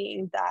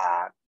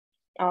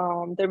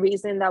the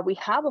reason that we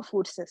have a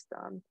food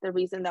system, the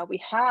reason that we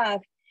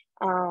have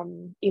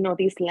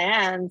these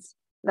lands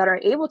that are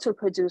able to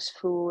produce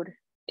food,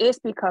 is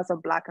because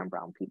of Black and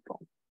Brown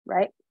people,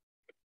 right?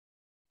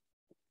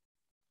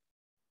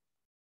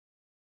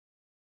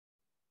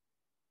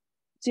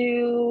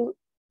 Do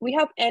we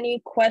have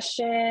any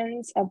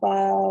questions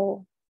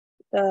about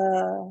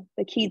the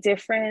key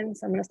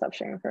difference? I'm going to stop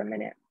sharing for a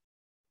minute.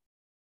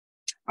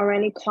 Or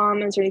any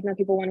comments or anything that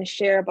people want to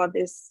share about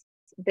this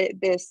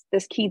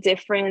key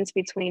difference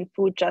between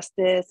food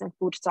justice and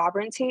food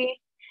sovereignty,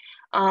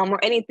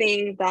 or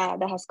anything that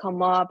has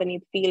come up,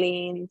 any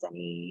feelings,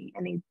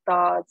 any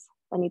thoughts,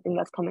 anything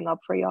that's coming up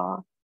for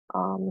y'all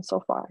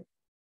so far.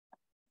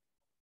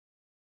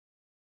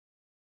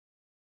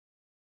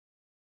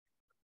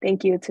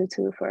 Thank you,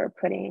 Tutu, for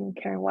putting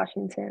Karen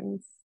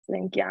Washington's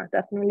link. Yeah,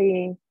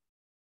 definitely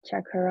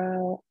check her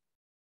out.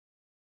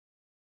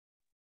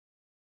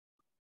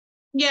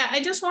 Yeah,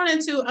 I just wanted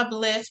to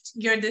uplift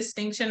your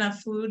distinction of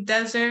food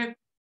desert.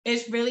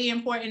 It's really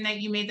important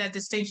that you made that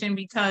distinction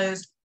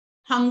because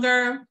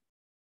hunger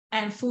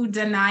and food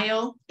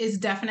denial is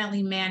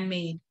definitely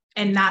man-made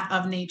and not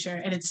of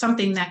nature. And it's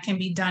something that can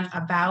be done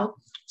about.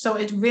 So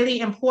it's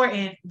really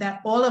important that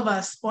all of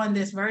us on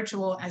this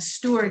virtual as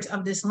stewards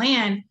of this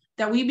land,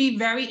 that we be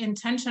very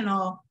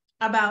intentional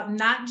about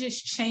not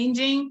just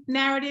changing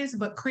narratives,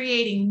 but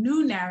creating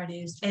new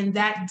narratives. And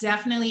that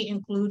definitely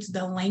includes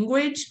the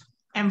language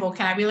and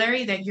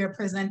vocabulary that you're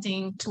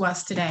presenting to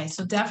us today.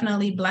 So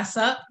definitely bless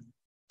up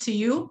to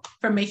you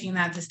for making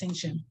that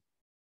distinction.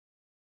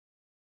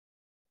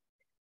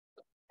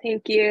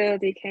 Thank you,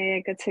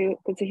 DK.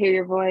 Good to hear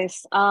your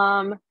voice.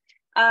 I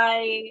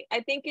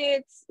think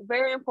it's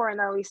very important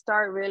that we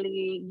start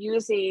really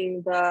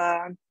using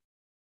the,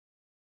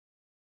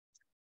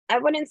 I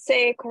wouldn't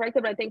say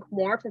corrective, but I think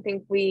morph. I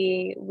think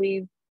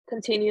we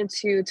continue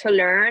to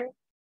learn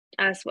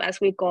as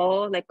we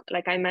go.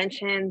 Like I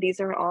mentioned, these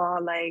are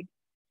all like,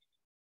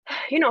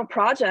 you know,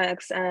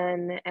 projects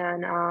and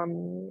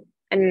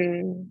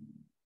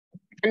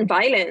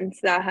violence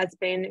that has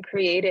been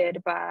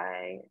created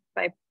by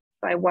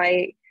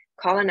white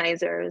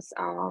colonizers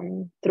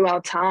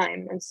throughout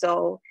time. And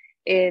so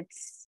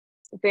it's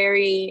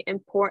very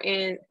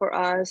important for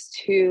us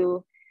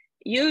to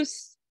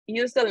use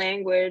the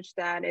language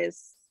that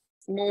is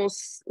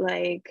most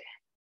like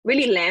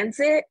really lands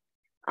it,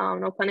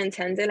 no pun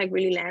intended, like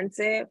really lands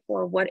it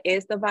for what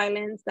is the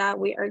violence that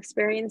we are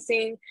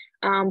experiencing,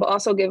 but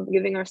also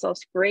giving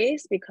ourselves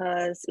grace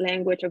because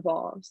language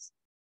evolves.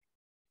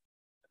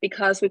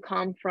 Because we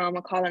come from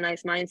a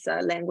colonized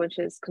mindset, language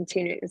is going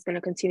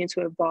to continue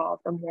to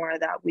evolve the more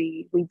that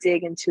we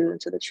dig into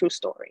the true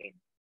story,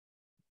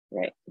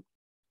 right?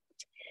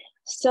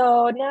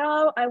 So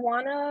now I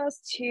want us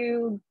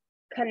to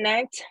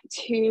connect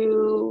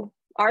to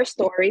our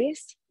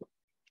stories,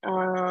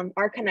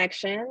 our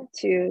connection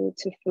to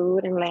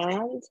food and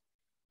land,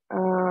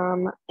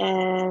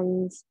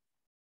 and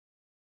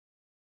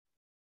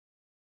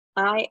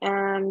I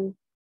am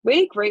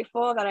really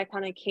grateful that I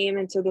kind of came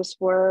into this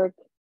work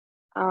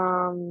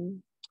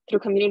through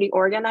community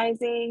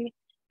organizing,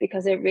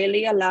 because it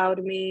really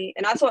allowed me,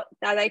 and also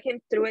that I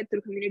came through it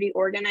through community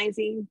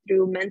organizing,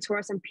 through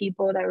mentors and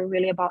people that were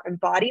really about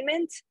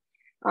embodiment,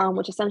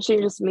 which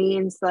essentially just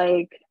means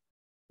like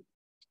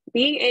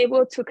being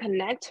able to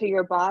connect to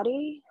your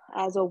body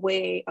as a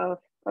way of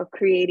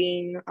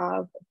creating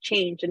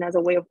change and as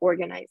a way of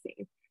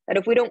organizing. That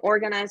if we don't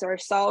organize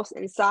ourselves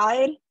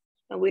inside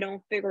and we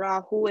don't figure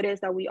out who it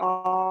is that we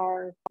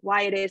are,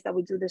 why it is that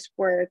we do this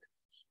work,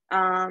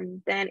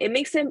 then it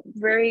makes it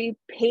very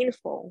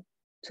painful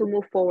to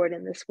move forward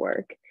in this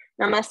work.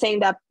 And I'm not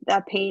saying that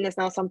pain is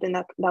not something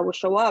that will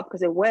show up,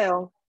 because it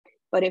will,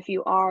 but if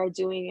you are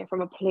doing it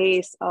from a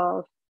place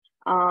of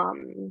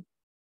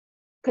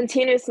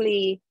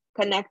continuously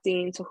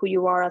connecting to who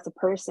you are as a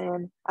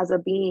person, as a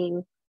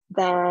being,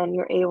 then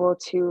you're able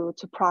to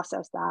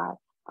process that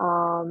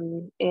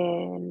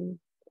in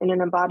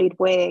an embodied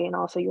way, and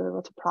also you're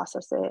able to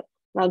process it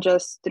not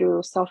just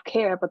through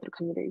self-care but through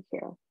community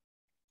care.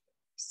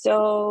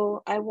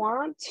 So I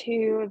want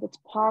to, if it's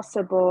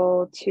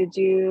possible, to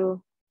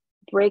do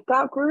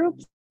breakout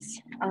groups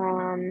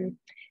and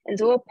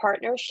do a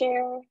partner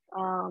share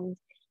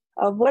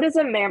of what is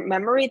a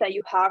memory that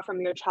you have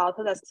from your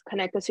childhood that's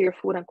connected to your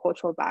food and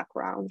cultural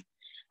background.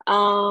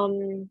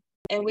 And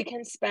we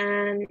can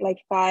spend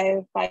like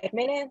five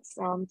minutes,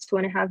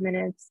 2.5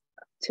 minutes,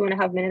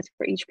 2.5 minutes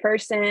for each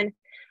person.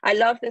 I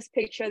love this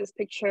picture. This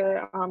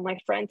picture my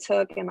friend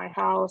took in my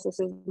house.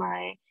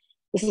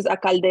 This is a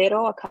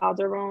caldero, a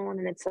calderon,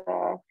 and it's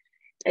a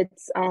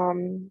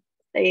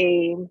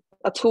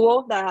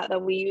tool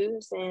that we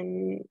use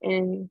in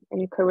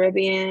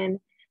Caribbean,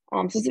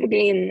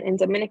 specifically in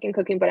Dominican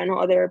cooking, but I know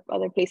other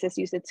places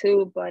use it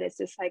too. But it's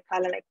just like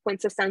kind of like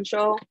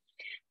quintessential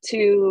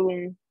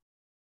to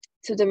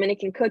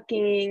Dominican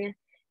cooking.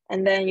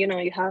 And then, you know,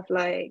 you have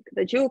like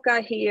the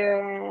yuca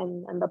here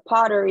and the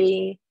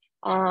pottery.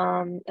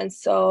 And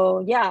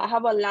so, yeah, I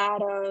have a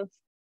lot of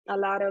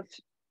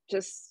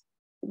just,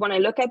 when I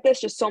look at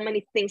this, just so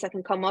many things that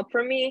can come up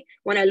for me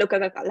when I look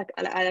at a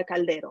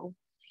caldero.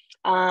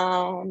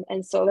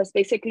 And so that's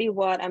basically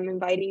what I'm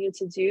inviting you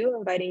to do,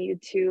 inviting you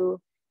to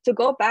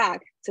go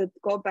back to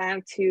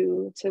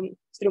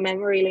through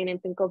memory lane and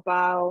think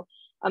about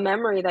a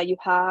memory that you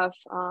have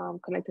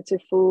connected to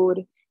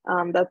food,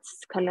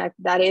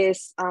 that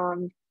is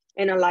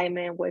in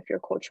alignment with your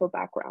cultural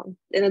background.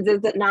 And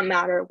it does not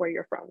matter where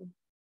you're from.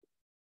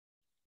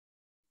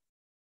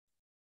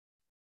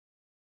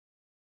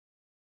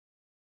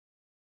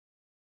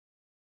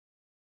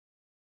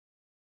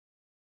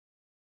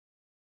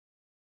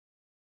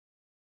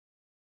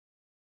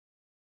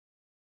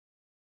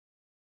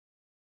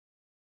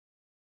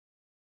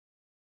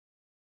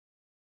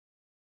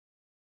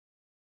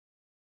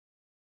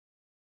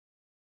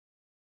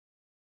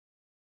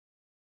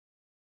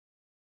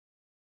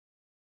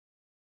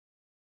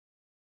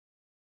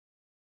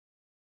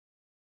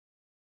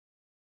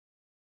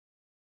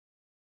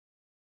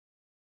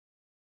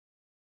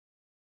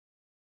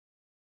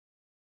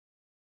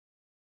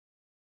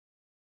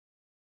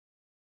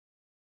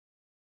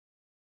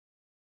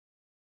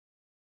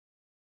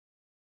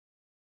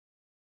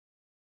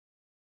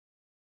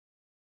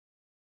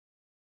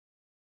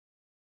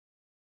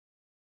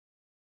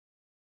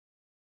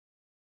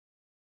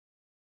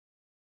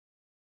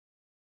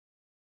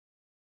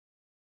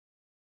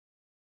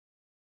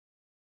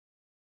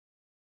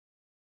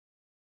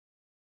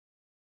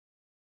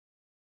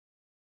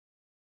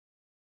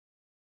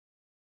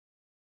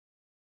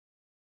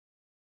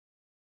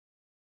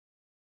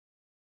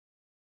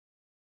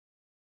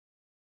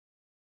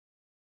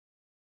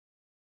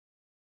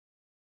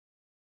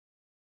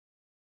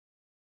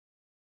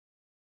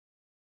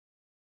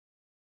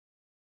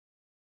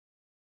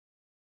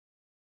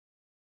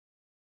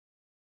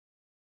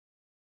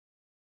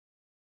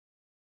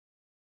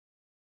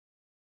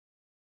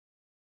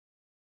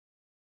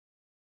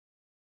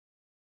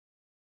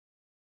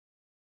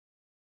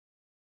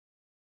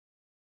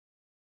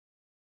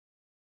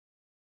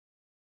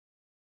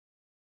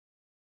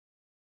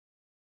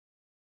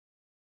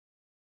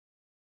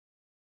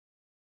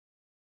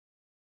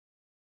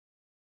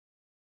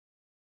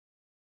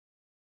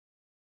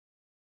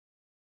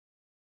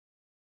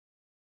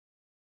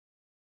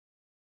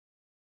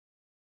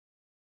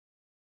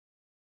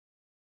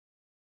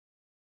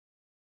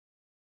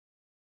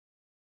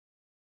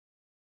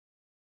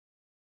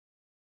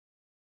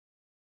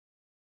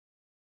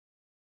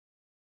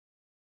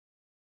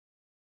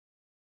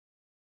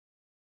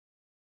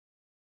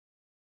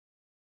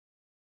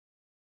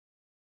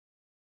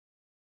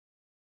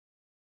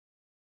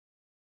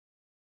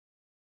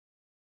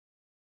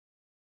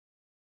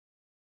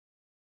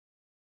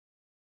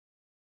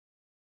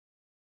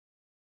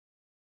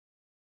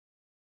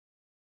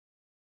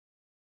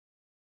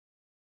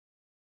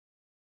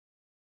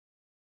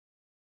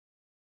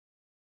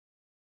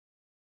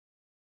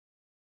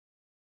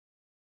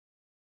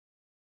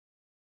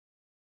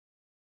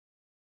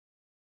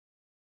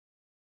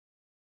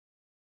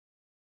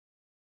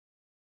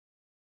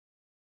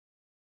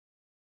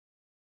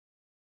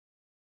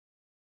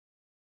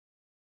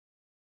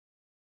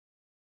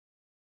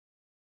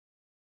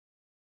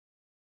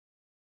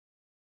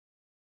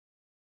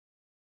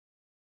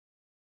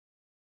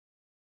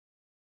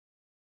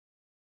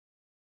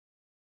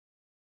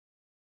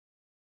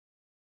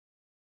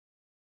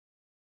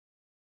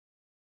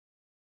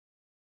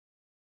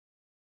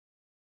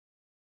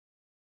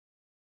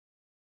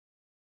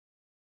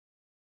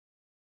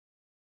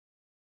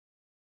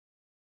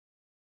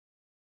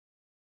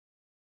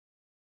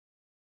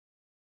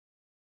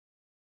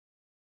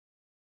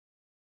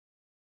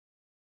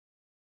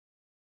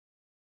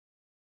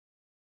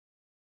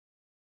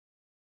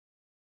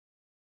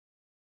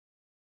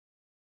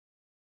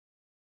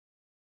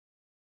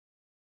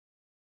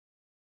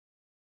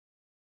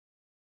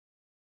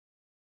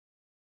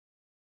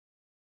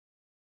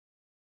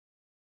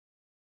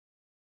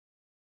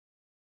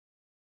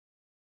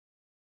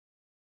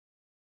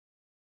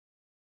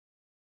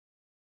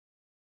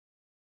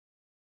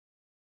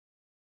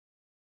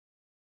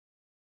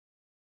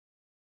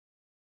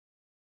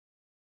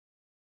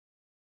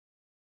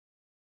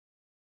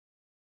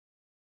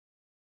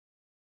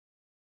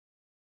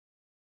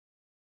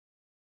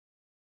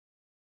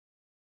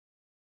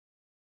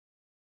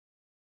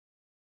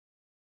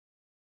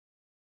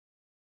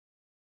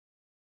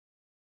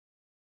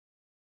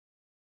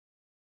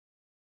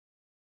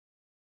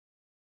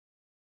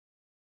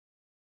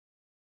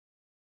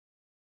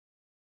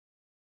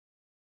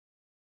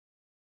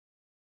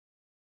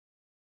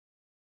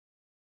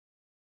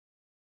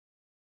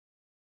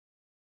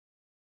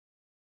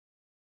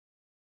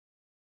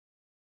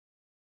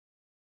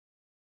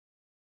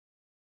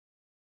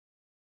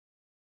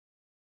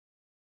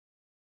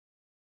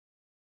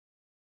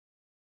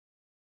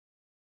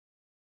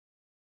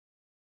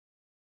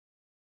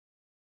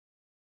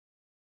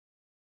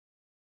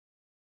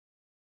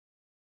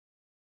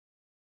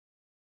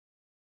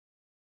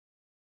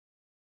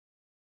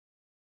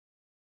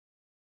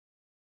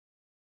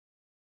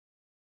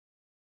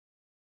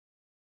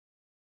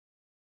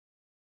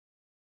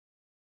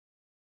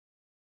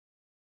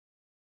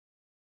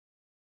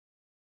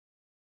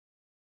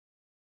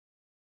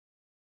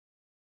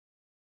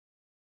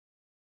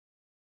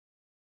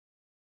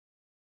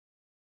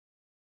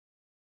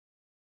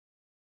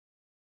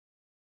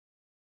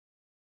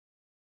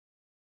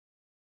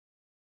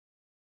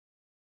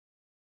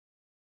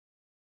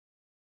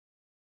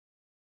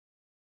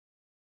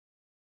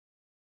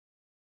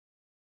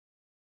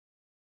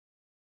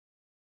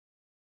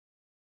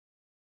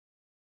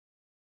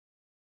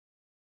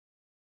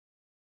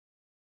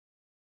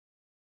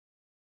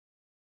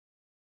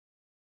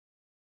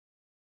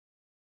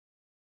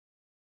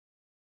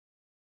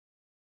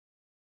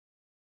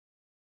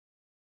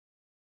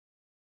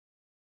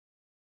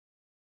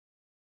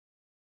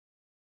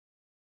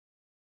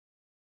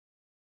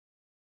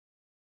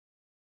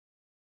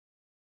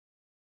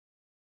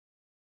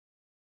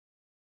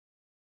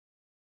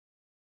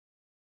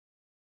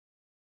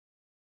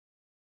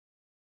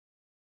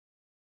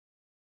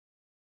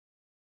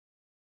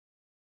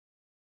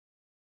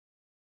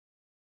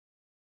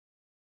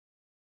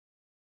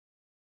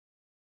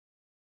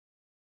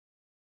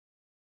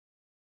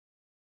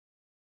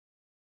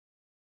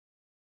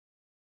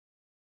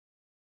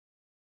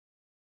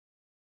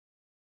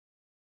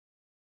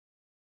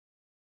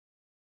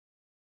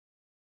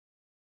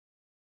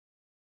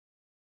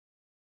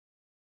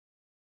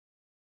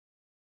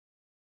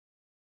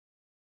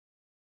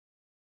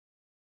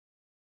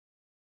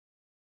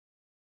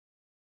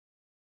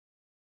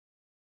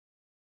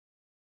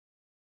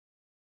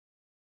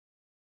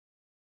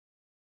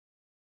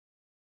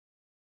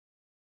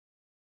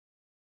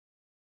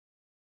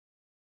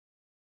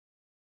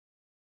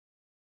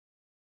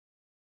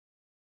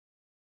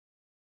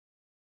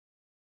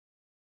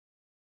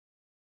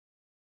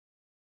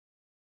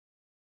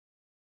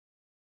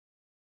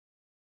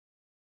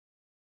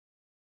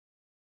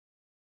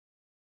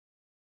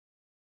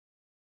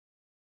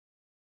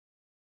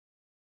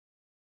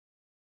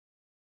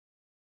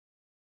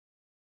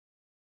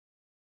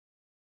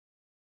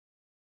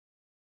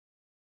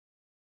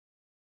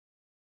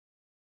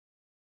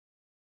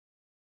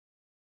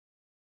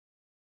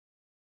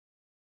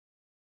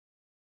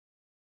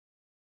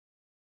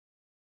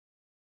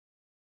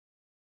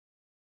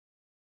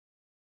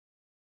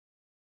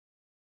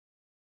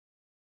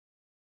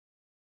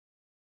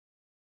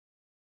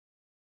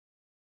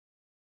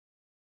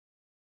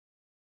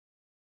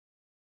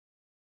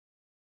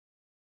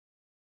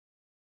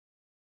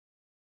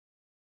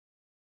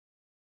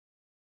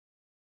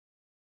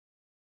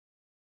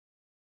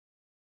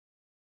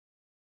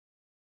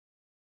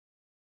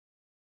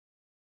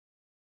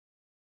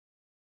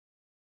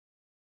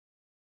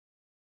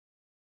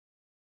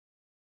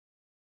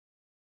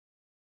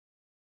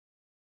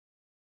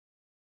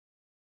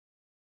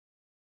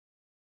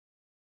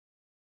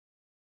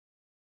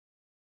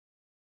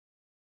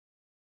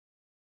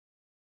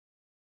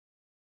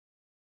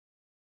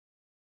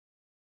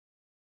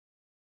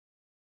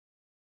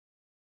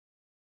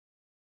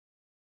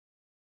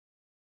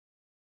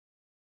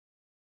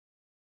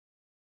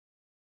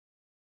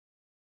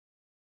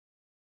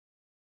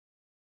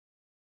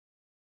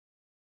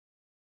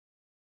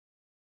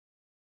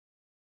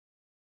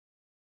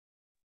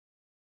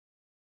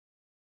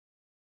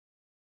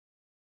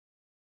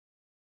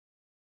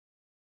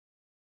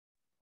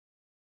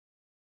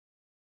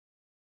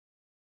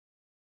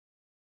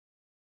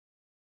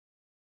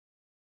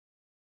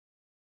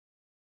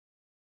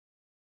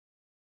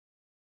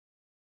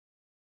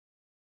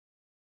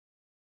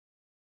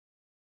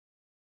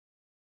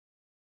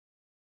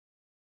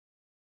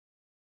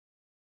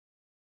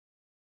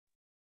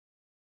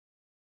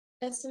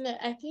 Isn't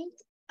I think,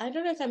 I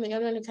don't know if I'm the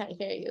only one who can't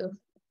hear you.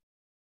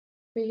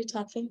 Were you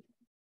talking?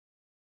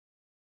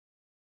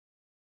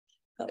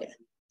 Oh yeah,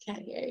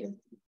 can't hear you.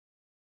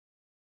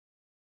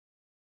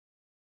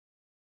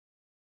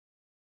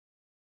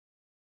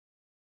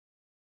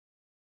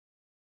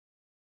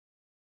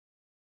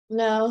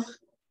 No,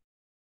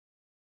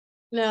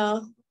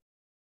 no.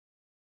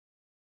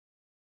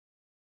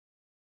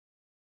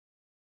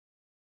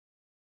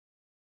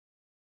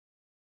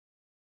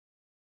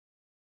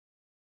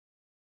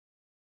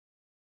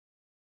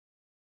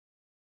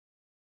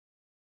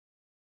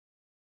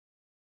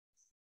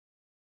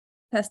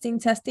 Testing,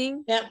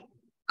 testing. Yep.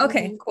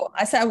 Okay, cool.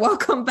 I said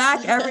welcome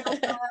back, everyone.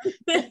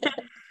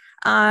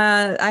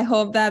 I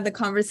hope that the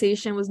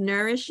conversation was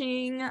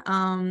nourishing,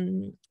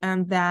 and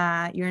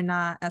that you're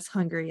not as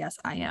hungry as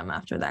I am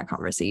after that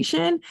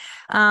conversation.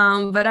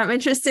 But I'm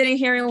interested in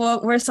hearing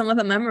what were some of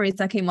the memories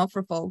that came up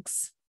for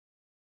folks.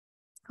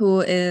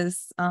 Who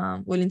is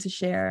willing to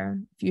share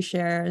a few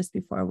shares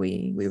before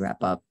we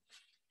wrap up?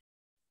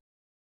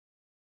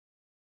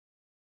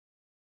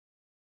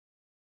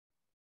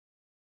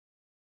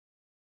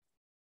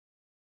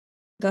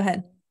 Go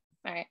ahead.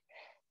 All right.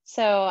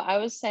 So I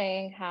was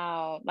saying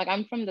how, like,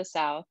 I'm from the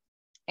South,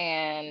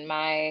 and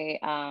my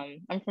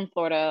I'm from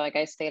Florida. Like,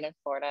 I stayed in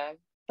Florida,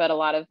 but a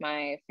lot of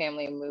my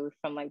family moved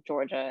from like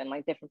Georgia and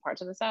like different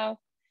parts of the South.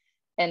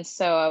 And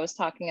so I was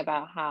talking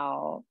about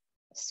how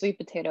sweet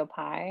potato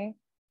pie,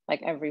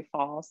 like every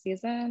fall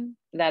season,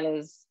 that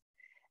is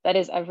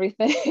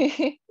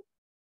everything.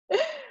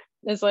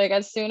 It's like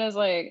as soon as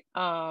like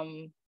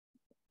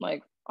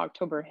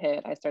October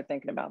hit, I start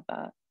thinking about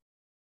that.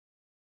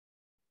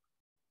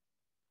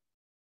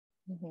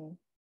 Mm-hmm.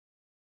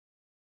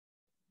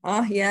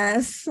 Oh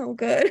yes, so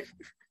good.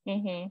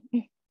 Mm-hmm.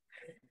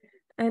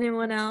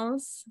 Anyone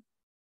else?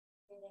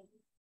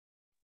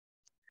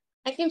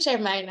 I can share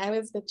mine. I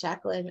was with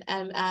Jacqueline,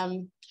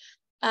 and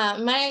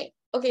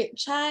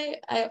chai.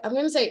 I'm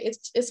gonna say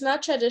it's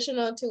not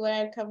traditional to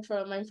where I come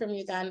from. I'm from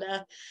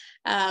Uganda,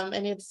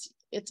 and it's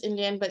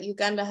Indian, but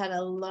Uganda had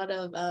a lot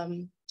of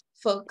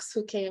folks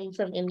who came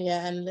from India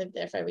and lived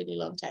there for a really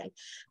long time,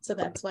 so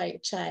that's why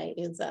chai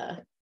is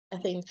a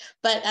thing.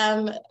 But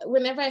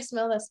whenever I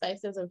smell the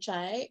spices of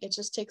chai, it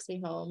just takes me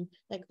home.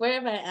 Like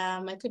wherever I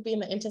am, I could be in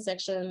the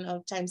intersection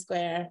of Times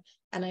Square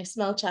and I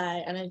smell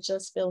chai and I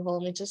just feel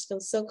home. It just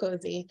feels so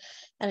cozy.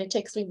 And it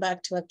takes me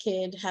back to a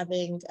kid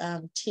having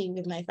tea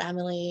with my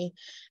family.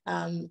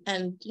 And,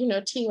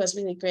 tea was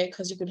really great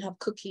because you could have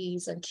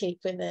cookies and cake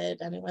with it.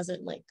 And it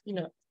wasn't like,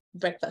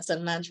 breakfast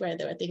and lunch where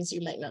there were things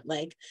you might not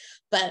like.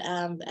 But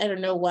I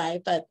don't know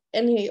why, but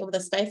any of the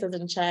spices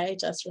in chai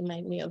just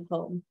remind me of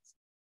home.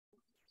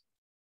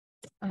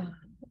 Oh,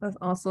 that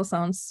also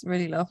sounds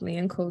really lovely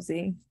and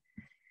cozy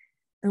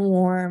and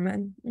warm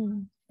and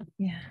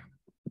yeah.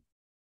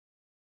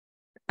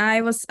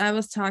 I was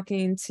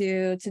talking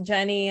to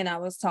Jenny, and I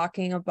was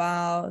talking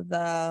about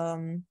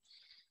the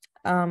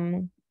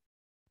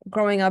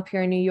growing up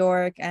here in New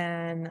York,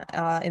 and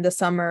in the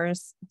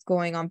summers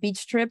going on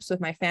beach trips with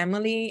my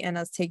family, and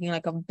us taking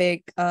like a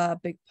big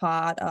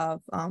pot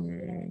of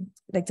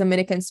like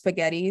Dominican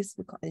spaghettis.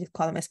 We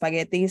call them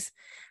spaghettis,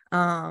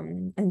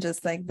 and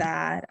just like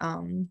that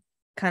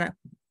kind of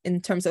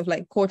in terms of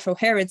like cultural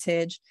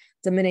heritage,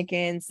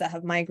 Dominicans that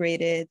have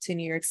migrated to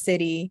New York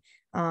City,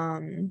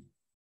 and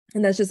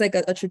that's just like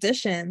a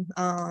tradition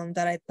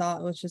that I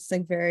thought was just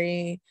like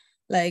very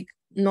like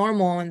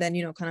normal, and then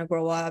kind of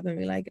grow up and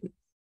be like,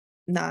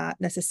 not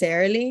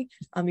necessarily.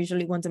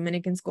 Usually when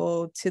Dominicans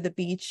go to the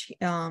beach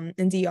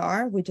in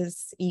DR, we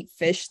just eat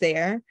fish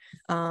there,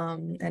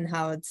 and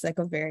how it's like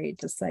a very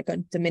just like a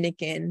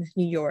Dominican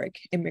New York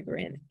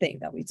immigrant thing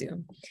that we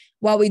do.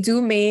 While we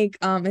do make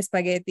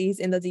spaghettis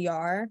in the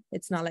DR,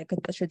 it's not like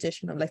a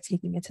tradition of like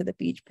taking it to the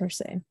beach per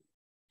se.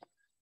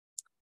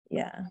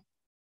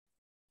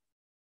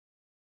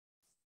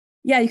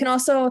 Yeah, you can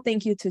also,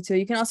 thank you, Tutu.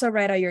 You can also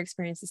write out your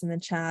experiences in the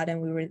chat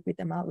and we read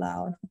them out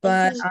loud.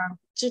 But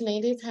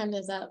Junaid's hand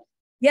is up.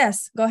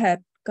 Yes, go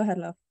ahead. Go ahead,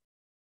 love.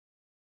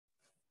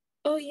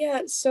 Oh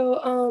yeah,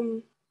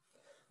 so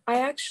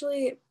I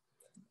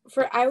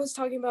was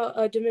talking about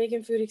a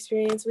Dominican food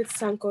experience with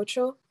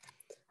sancocho,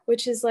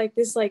 which is like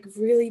this like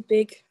really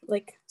big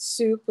like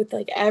soup with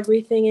like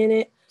everything in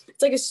it.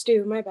 It's like a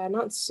stew, my bad,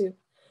 not soup.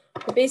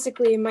 But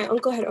basically my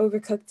uncle had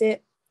overcooked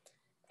it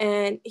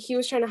and he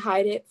was trying to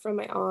hide it from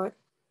my aunt.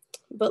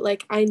 But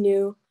like I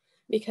knew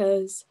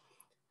because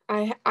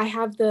I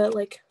have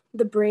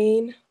the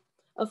brain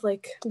of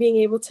like being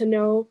able to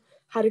know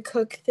how to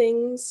cook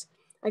things,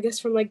 I guess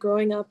from like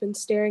growing up and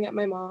staring at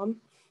my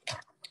mom.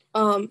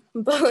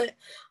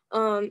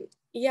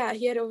 Yeah,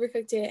 he had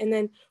overcooked it. And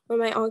then when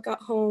my aunt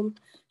got home,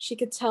 she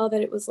could tell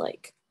that it was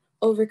like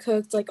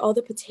overcooked, like all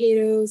the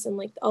potatoes and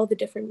like all the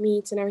different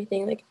meats and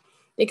everything. Like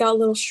they got a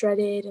little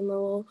shredded and a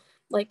little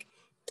like,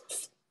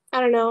 I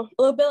don't know,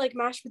 a little bit like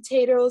mashed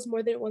potatoes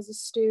more than it was a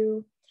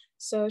stew.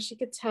 So she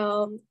could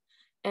tell.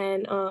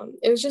 And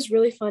it was just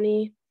really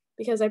funny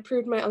because I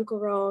proved my uncle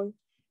wrong.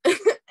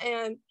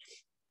 And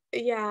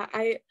yeah,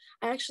 I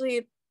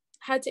actually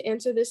had to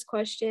answer this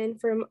question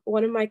from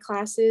one of my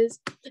classes,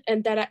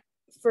 and I'm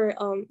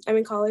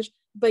in college,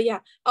 but yeah,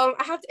 I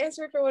have to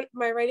answer it for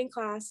my writing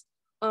class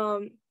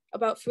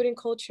about food and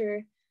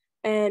culture,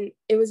 and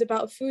it was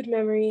about food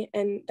memory,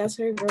 and that's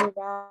what I wrote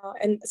about.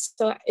 And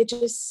so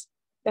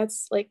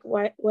that's like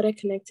what I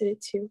connected it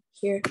to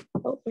here.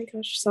 Oh my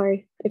gosh,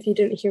 sorry if you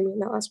didn't hear me in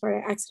that last part. I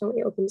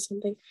accidentally opened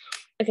something.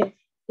 Okay,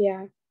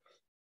 yeah.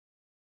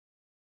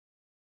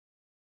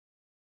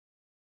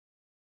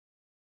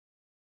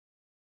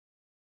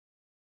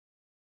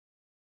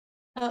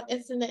 Oh,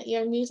 isn't it?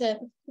 You're muted.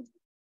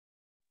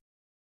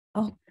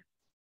 Oh.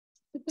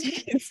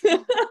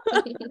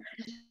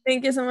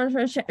 Thank you so much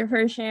for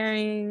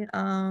sharing.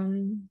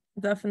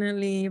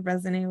 Definitely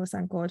resonate with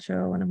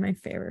sancocho, one of my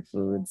favorite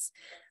foods.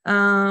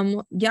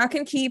 Y'all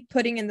can keep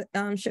putting in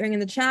sharing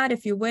in the chat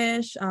if you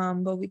wish,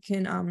 but we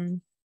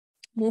can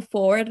move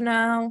forward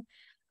now.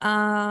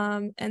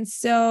 And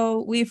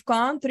so we've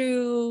gone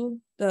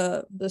through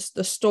the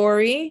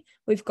story.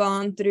 We've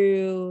gone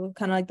through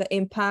kind of like the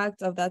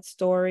impact of that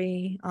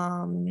story,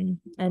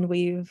 and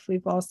we've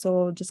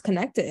also just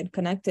connected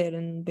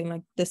and been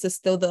like, this is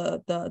still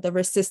the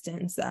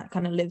resistance that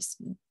kind of lives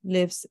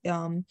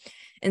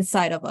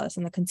inside of us,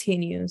 and that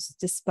continues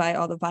despite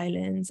all the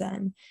violence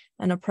and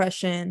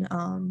oppression.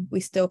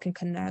 We still can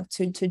connect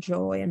to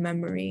joy and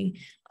memory,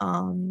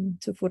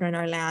 to food in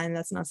our land.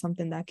 That's not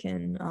something that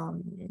can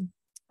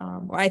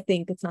or I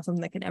think it's not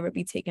something that can ever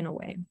be taken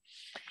away.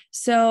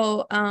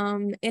 So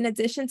in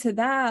addition to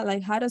that,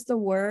 like, how does the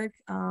work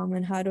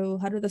and how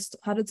does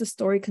the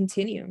story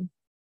continue?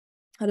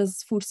 How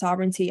does food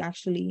sovereignty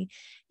actually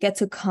get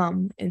to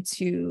come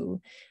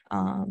into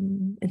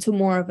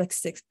more of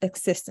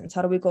existence?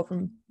 How do we go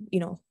from,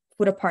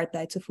 food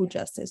apartheid to food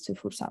justice to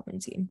food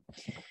sovereignty?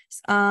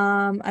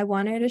 I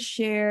wanted to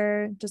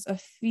share just a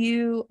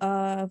few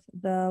of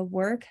the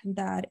work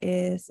that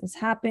is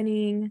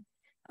happening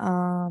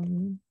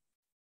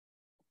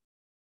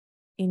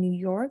in New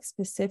York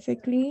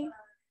specifically.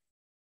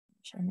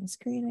 Share my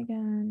screen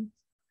again.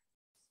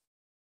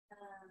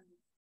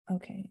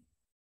 Okay.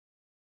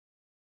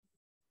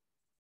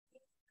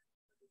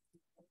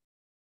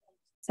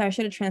 So I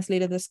should have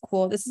translated this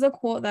quote. This is a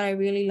quote that I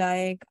really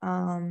like.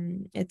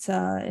 It's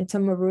a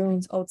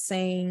Maroon's old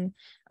saying.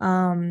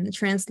 It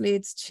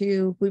translates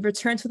to, we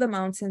return to the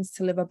mountains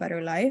to live a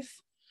better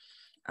life.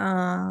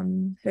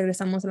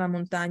 Regresamos a las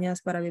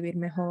montañas para vivir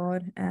mejor.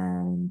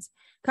 And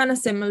kind of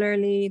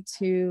similarly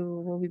to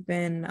what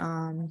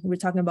we're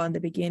talking about in the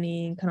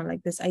beginning, kind of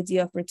like this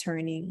idea of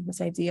returning,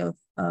 this idea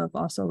of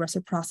also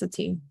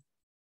reciprocity.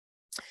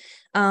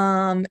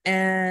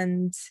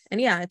 And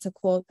yeah, it's a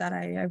quote that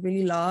I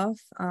really love,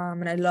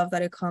 and I love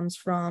that it comes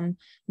from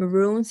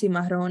Maroons,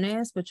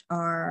 Cimarrones, which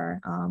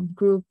are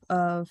group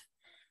of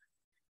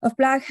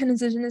Black and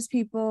Indigenous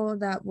people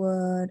that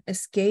would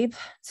escape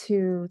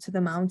to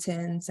the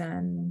mountains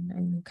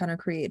and kind of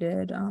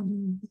created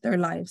their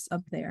lives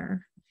up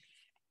there.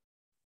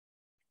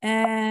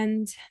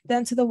 And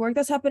then to the work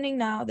that's happening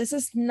now, this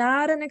is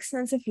not an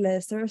extensive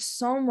list. There's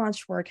so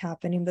much work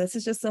happening. This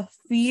is just a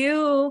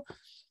few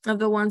of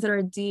the ones that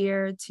are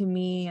dear to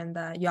me and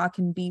that y'all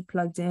can be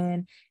plugged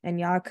in, and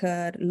y'all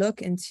could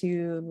look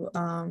into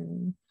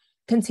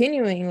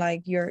continuing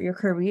like your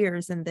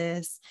careers in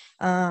this.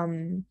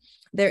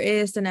 There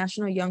is the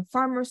National Young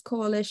Farmers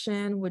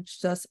Coalition,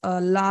 which does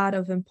a lot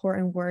of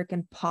important work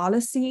in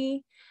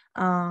policy,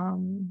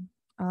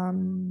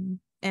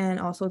 and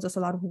also does a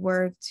lot of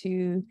work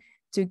to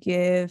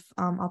give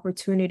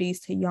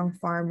opportunities to young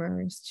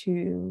farmers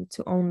to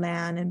own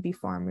land and be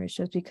farmers,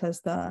 just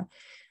because the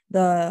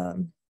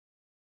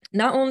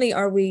not only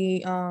are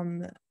we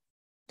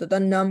the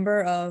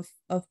number of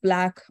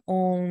Black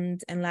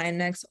owned and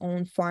Latinx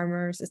owned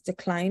farmers is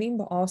declining,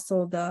 but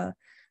also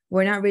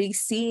we're not really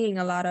seeing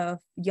a lot of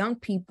young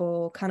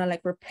people kind of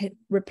like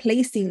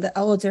replacing the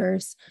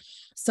elders.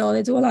 So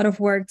they do a lot of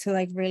work to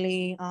like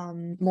really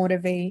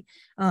motivate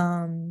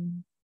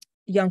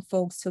young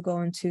folks to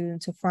go into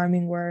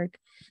farming work.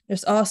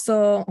 There's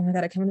also, oh my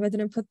God, I can't believe I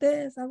didn't put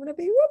this. I'm gonna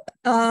be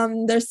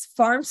whoop. There's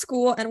Farm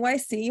School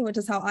NYC, which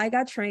is how I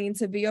got trained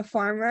to be a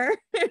farmer,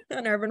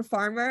 an urban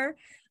farmer.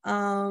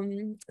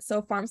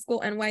 So Farm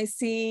School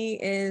NYC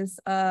is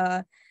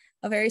a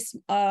very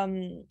a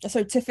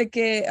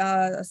certificate,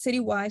 a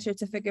citywide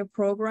certificate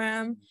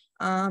program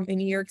in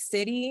New York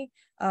City.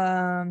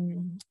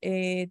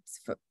 It's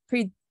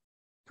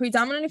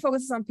predominantly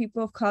focuses on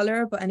people of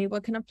color, but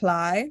anyone can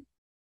apply.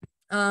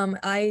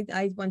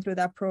 I went through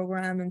that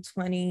program in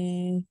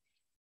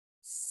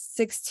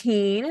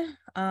 2016,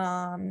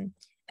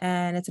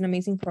 and it's an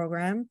amazing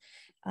program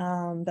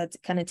that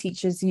kind of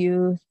teaches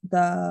you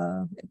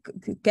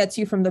gets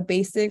you from the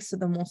basics to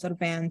the most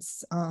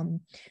advanced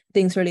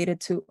things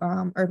related to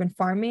urban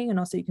farming, and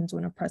also you can do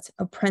an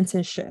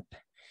apprenticeship.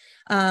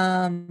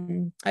 I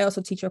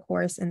also teach a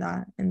course in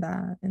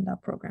that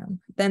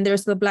program. Then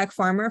there's the Black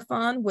Farmer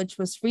Fund, which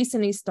was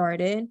recently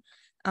started.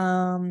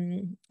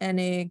 And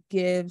it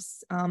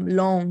gives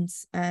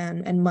loans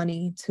and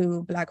money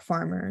to Black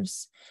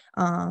farmers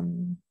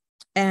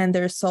And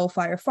there's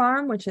Soulfire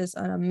Farm, which is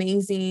an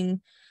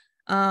amazing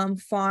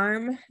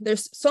farm.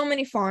 There's so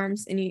many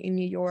farms in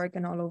New York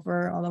and all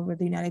over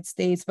the United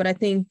States, but I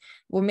think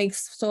what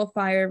makes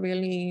Soulfire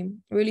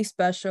really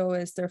special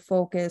is their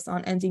focus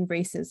on ending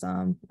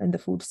racism in the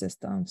food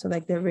system. So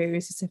like their very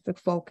specific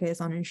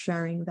focus on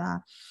ensuring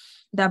that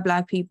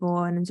Black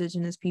people and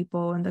Indigenous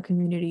people and the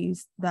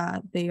communities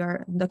that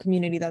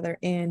they're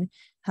in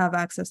have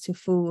access to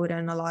food,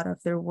 and a lot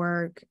of their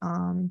work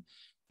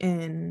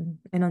in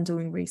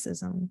undoing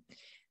racism.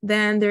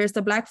 Then there's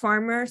the Black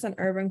Farmers and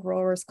Urban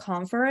Growers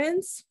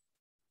Conference.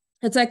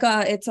 It's like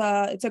it's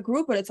a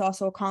group, but it's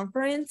also a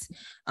conference.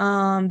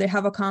 They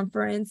have a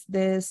conference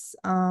this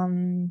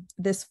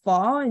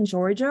fall in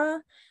Georgia.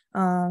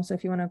 So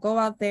if you want to go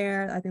out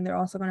there, I think they're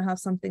also going to have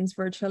some things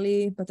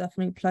virtually, but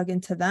definitely plug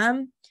into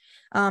them.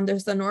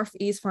 There's the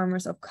Northeast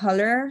Farmers of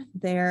Color.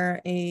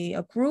 They're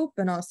a group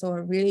and also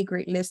a really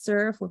great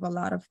listserv with a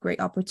lot of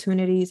great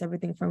opportunities,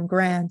 everything from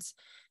grants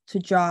to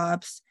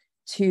jobs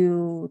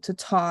to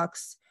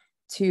talks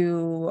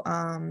to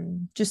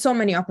just so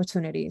many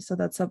opportunities. So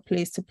that's a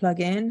place to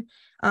plug in.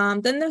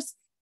 Then there's,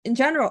 in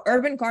general,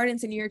 urban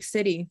gardens in New York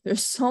City.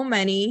 There's so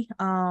many.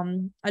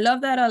 I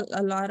love that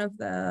a lot of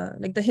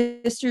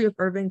the history of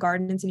urban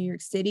gardens in New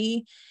York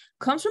City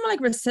comes from like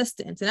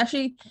resistance. And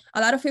actually,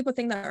 a lot of people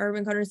think that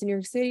urban gardens in New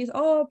York City is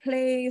a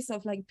place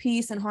of like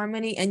peace and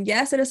harmony. And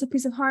yes, it is a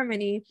piece of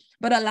harmony,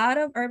 but a lot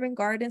of urban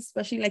gardens,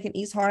 especially like in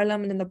East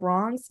Harlem and in the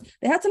Bronx,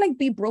 they had to like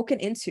be broken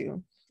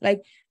into.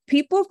 Like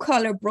people of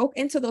color broke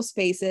into those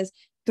spaces,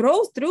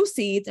 threw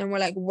seeds, and we're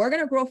like, we're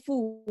gonna grow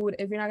food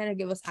if you're not gonna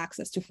give us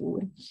access to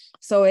food.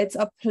 So it's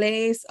a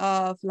place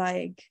of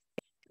like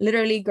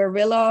literally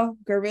guerrilla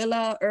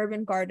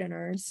urban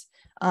gardeners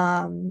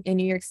in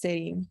New York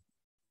City.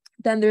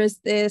 Then there's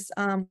this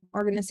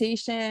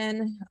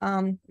organization,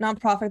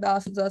 nonprofit that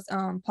also does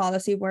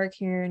policy work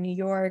here in New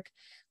York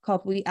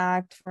called We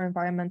Act for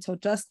Environmental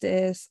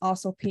Justice,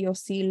 also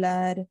POC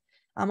led.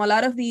 A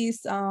lot of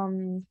these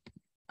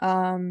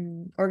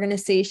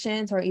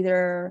organizations are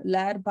either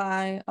led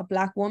by a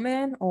Black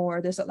woman,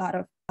 or there's a lot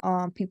of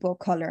people of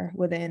color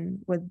within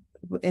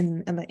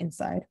the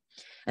inside.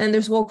 And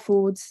there's Woke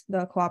Foods,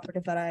 the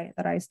cooperative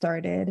that I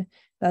started,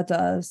 that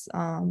does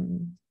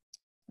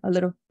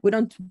we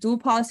don't do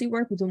policy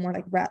work, we do more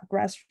like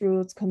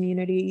grassroots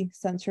community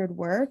centered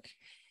work.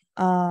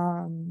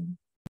 And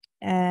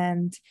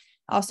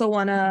I also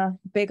want to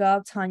big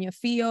up Tanya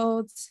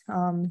Fields,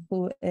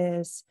 who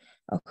is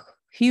a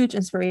huge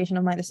inspiration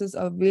of mine. This is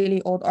a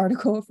really old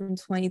article from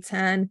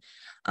 2010,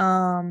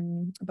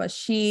 but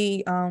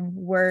she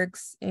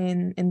works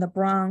in the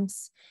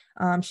Bronx.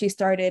 She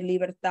started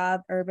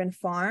Libertad Urban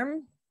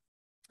Farm,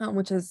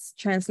 which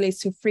translates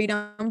to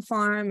Freedom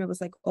Farm. It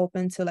was like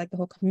open to like the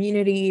whole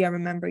community. I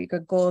remember you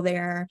could go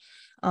there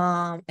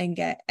and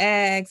get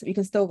eggs. You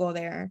can still go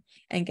there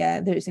and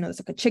get, there's like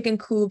a chicken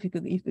coop. You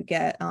could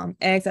get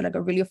eggs at like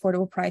a really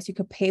affordable price. You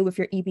could pay with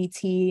your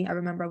EBT. I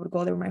remember I would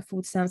go there with my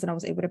food stamps and I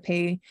was able to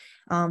pay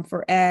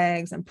for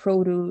eggs and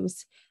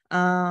produce.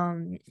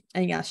 And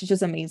yeah, she's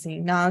just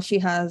amazing. Now she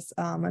has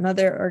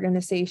another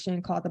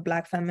organization called the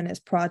Black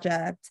Feminist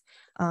Project.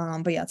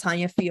 But yeah,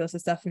 Tanya Fields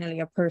is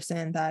definitely a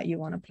person that you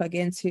want to plug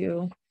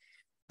into.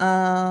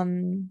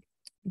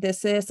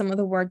 This is some of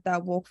the work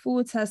that Woke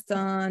Foods has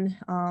done.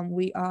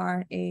 We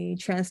are a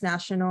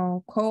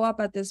transnational co-op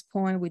at this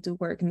point. We do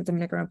work in the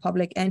Dominican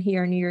Republic and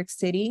here in New York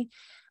City.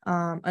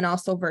 And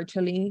also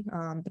virtually.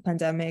 The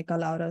pandemic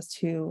allowed us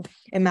to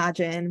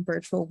imagine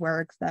virtual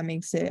work that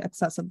makes it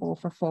accessible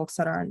for folks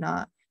that are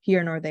not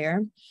here nor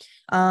there.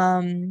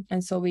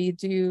 And so we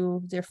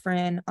do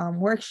different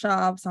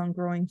workshops on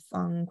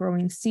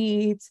growing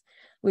seeds.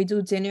 We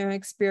do dinner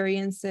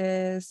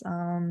experiences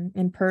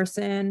in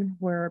person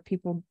where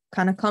people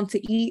kind of come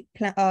to eat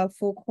a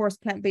full course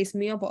plant-based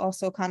meal, but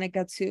also kind of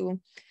get to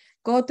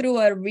go through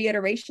a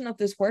reiteration of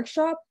this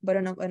workshop, but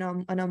in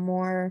a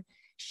more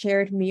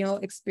shared meal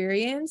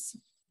experience.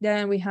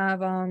 Then we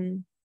have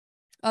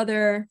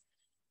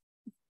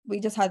we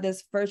just had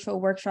this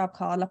virtual workshop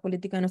called La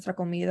Política de Nuestra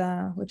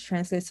Comida, which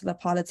translates to the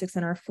politics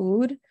in our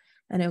food.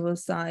 And it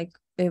was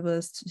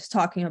just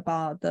talking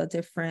about the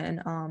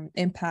different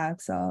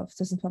impacts of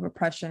systems of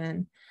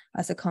oppression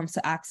as it comes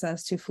to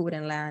access to food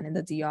and land in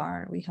the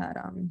DR. We had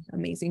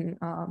amazing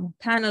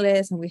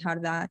panelists, and we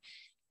had that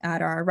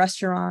at our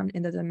restaurant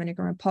in the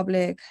Dominican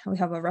Republic. We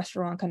have a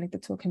restaurant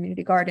connected to a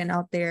community garden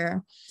out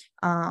there.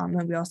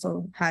 And we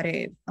also had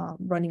it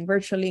running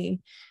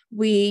virtually.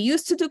 We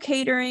used to do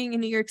catering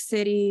in New York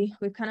City.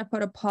 We've kind of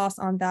put a pause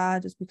on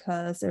that just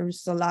because there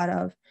was a lot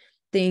of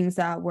things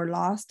that were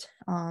lost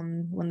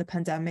when the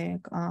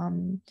pandemic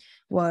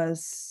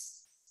was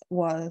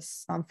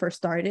first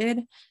started.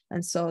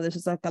 And so there's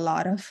just like a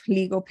lot of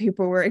legal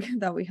paperwork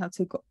that we have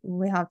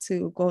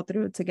to go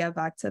through to get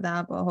back to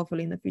that, but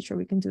hopefully in the future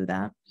we can do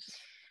that.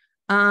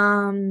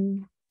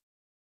 And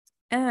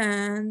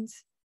there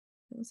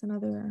was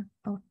another,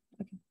 oh,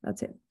 okay,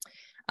 that's it.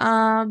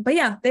 But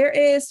yeah, there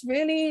is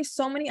really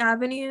so many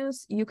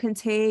avenues you can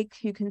take.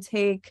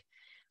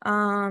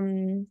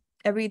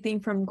 everything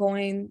from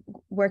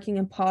working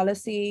in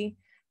policy,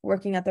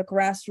 working at the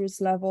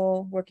grassroots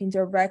level, working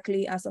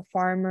directly as a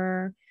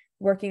farmer,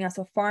 working as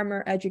a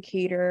farmer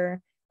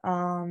educator,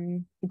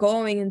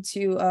 going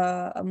into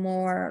a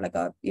more like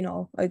a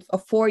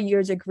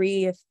 4-year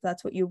degree if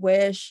that's what you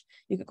wish.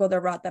 You could go the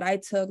route that I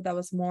took, that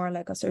was more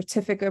like a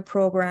certificate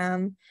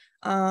program.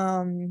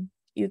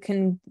 You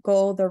can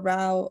go the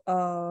route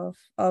of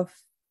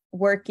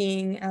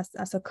working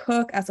as a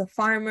cook, as a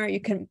farmer. You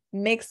can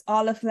mix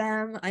all of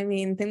them. I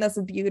mean, I think that's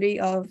the beauty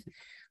of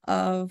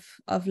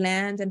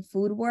land and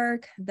food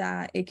work,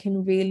 that it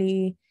can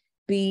really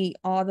be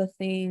all the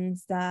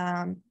things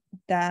that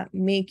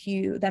make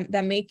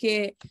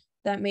it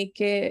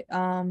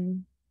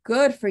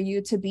good for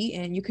you to be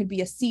in. You could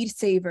be a seed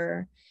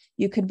saver,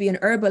 you could be an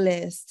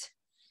herbalist,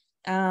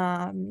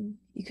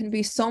 you can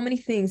be so many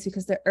things,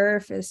 because the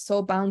earth is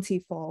so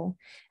bountiful,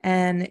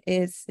 and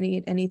it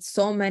needs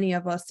so many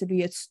of us to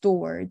be its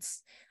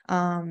stewards,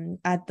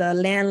 at the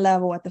land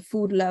level, at the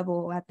food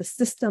level, at the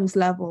systems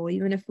level.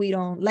 Even if we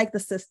don't like the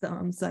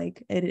systems,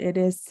 like it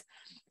is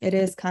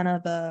kind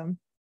of the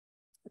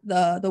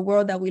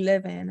world that we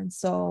live in. And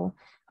so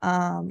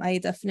I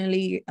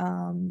definitely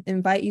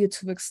invite you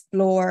to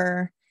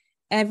explore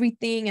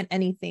everything and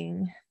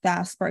anything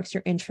that sparks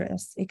your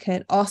interest. It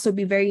could also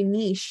be very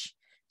niche.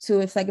 So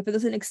it's like, if it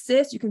doesn't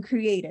exist, you can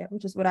create it,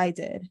 which is what I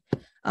did.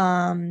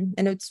 And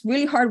it's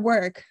really hard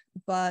work,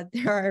 but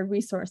there are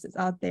resources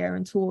out there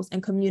and tools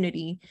and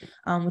community,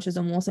 which is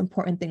the most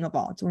important thing of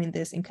all, doing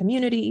this in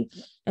community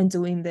and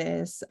doing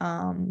this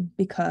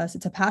because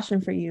it's a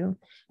passion for you,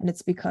 and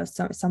it's because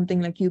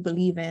something like you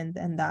believe in,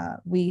 and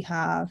that we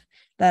have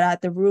that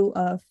at the root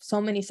of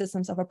so many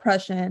systems of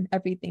oppression.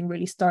 Everything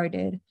really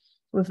started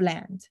with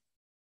land.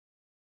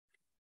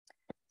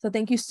 So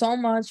thank you so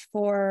much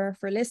for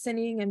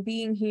listening and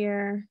being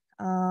here.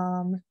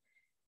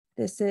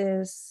 This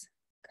is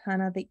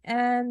kind of the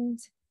end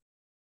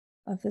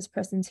of this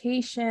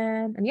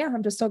presentation. And yeah,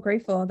 I'm just so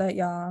grateful that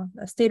y'all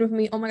stayed with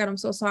me. Oh my God, I'm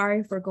so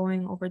sorry for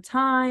going over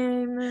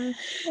time.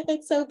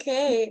 It's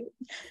okay.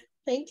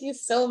 Thank you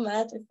so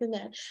much,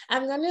 Antoinette.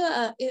 I'm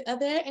gonna, are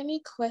there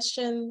any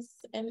questions?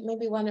 And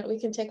maybe we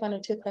can take 1 or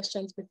 2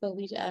 questions before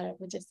we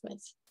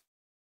dismiss.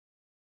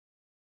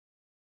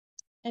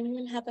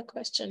 Anyone have a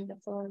question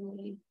before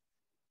we?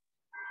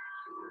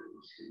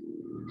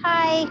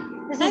 Hi,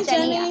 this is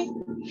Jenny.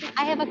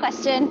 I have a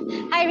question.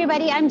 Hi,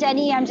 everybody. I'm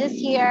Jenny. I'm just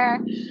here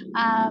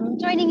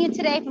joining you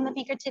today from the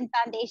Pinkerton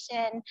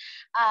Foundation,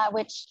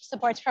 which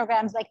supports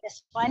programs like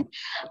this one.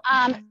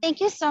 Thank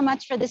you so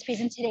much for this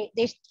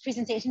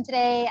presentation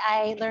today.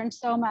 I learned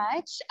so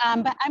much,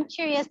 but I'm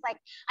curious, like,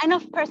 I know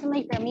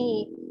personally for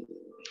me,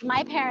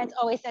 my parents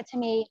always said to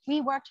me,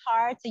 we worked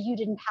hard so you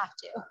didn't have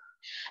to.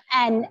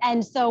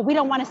 And so we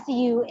don't want to see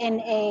you in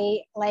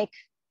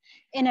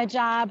a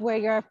job where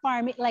you're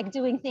farming, like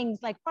doing things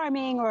like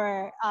farming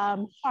or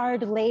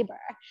hard labor.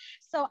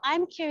 So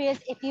I'm curious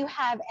if you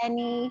have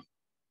any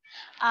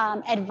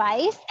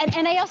advice,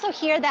 and I also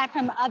hear that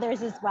from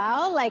others as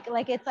well. Like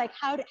it's like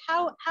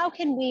how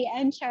can we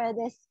enter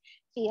this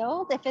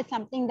field if it's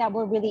something that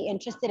we're really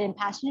interested and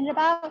passionate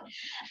about,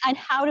 and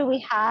how do we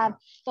have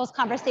those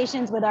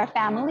conversations with our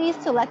families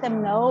to let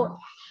them know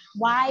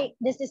why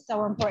this is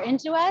so important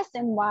to us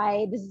and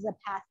why this is a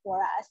path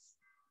for us.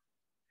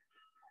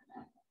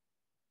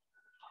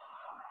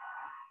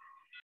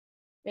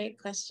 Great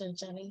question,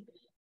 Jenny.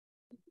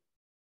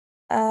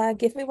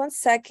 Give me 1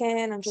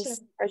 second. I'm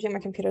just charging my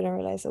computer. I didn't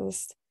realize it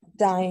was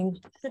dying.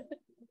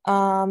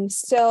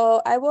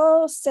 So I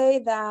will say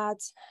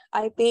that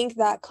I think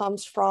that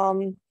comes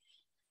from,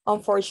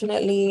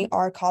 unfortunately,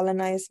 our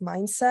colonized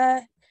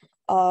mindset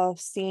of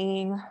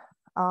seeing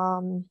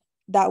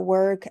that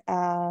work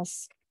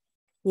as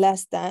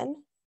less than.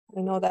 I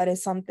know that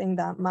is something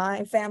that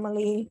my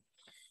family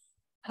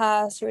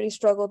has really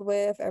struggled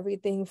with,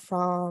 everything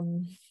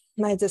from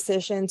my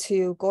decision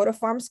to go to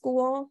farm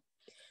school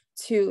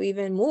to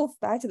even move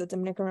back to the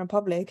Dominican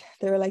Republic.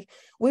 They were like,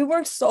 we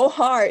worked so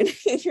hard.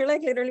 You're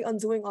like literally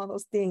undoing all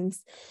those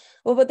things.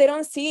 Well, what they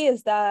don't see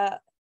is that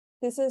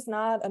this is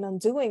not an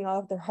undoing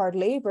of their hard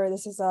labor.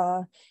 This is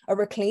a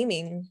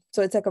reclaiming.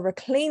 So it's like a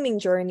reclaiming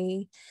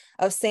journey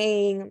of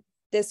saying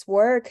this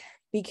work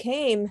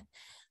became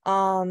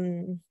like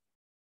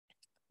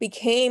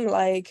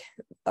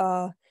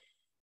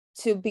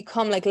to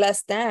become like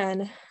less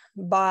than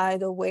by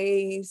the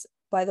ways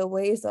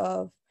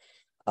of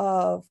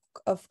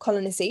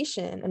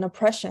colonization and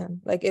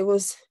oppression. Like it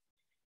wasn't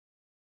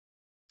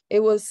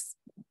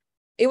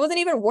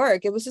even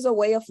work. It was just a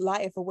way of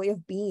life, a way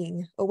of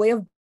being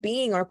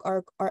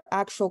our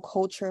actual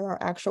culture, our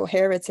actual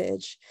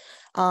heritage,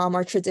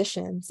 our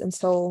traditions. And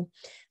so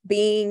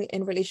being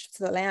in relation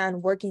to the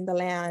land, working the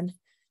land,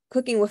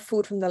 cooking with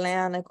food from the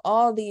land, like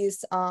all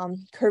these what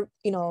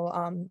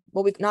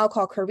we now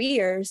call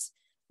careers,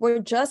 were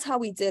just how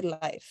we did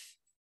life.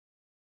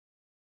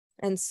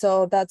 And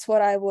so that's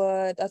what I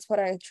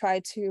try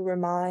to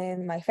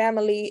remind my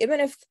family, even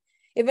if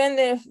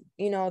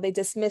they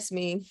dismiss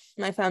me.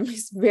 My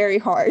family's very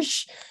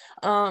harsh,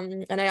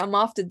 and I am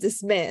often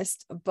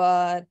dismissed,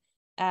 but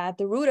at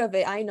the root of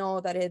it, I know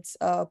that it's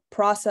a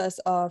process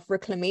of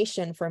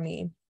reclamation for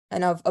me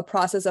and of a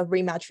process of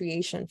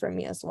rematriation for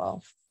me as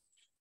well.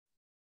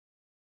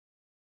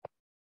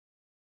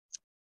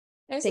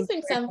 I also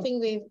think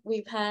something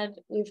we've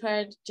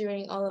heard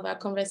during all of our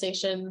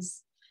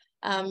conversations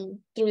through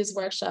these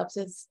workshops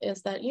is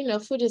that, you know,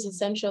 food is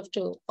essential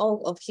to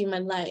all of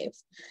human life,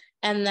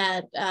 and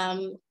that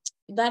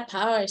that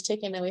power is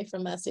taken away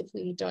from us if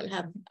we don't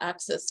have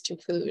access to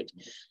food.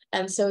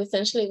 And so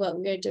essentially what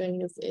we're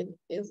doing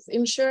is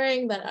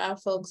ensuring that our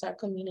folks, our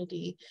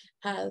community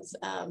has,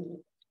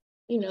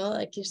 you know,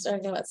 like you're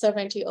talking about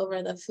sovereignty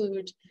over the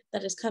food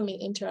that is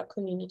coming into our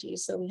community,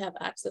 so we have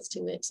access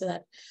to it, so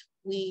that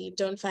we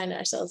don't find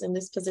ourselves in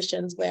these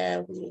positions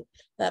where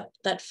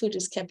that food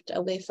is kept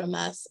away from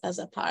us as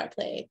a power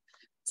play.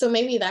 So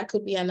maybe that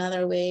could be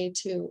another way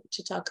to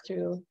talk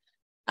through.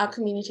 Our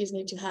communities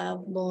need to have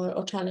more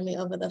autonomy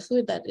over the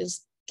food that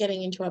is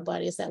getting into our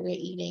bodies, that we're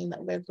eating,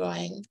 that we're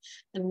growing,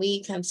 and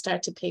we can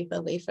start to pave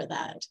the way for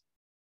that.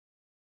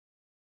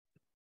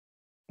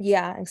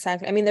 Yeah,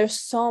 exactly. I mean, there's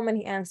so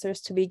many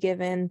answers to be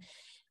given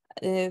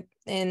in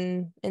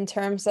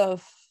terms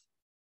of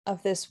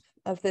this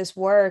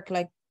work.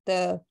 Like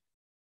the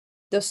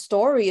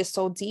story is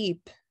so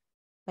deep.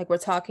 Like we're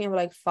talking about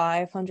like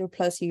 500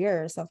 plus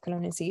years of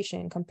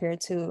colonization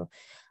compared to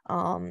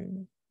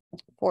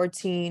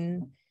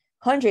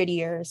 1400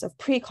 years of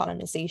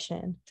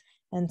pre-colonization.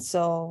 And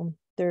so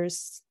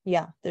there's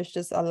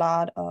just a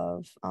lot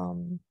of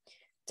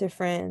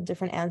different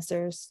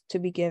answers to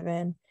be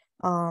given.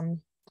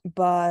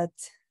 But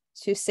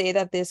to say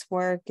that this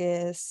work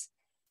is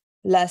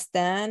less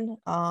than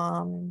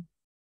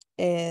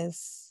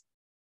is,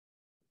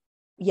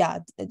 yeah,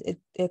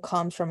 it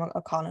comes from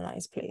a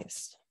colonized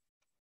place.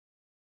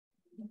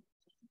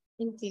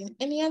 Thank you.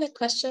 Any other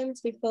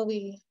questions before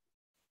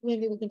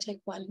maybe we can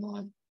take one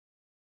more?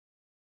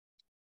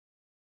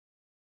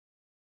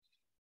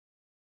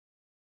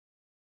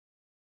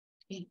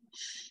 Okay.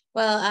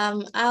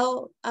 Well,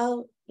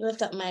 I'll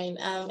lift up mine.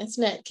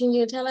 Ismet, can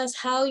you tell us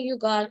how you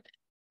got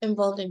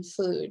involved in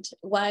food?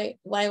 Why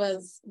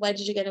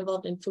did you get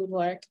involved in food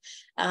work?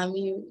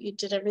 You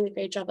did a really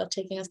great job of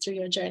taking us through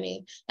your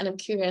journey, and I'm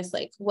curious,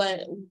 like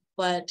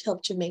what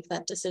helped you make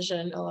that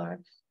decision,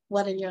 or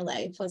what in your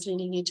life was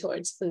leading you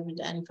towards food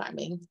and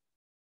farming?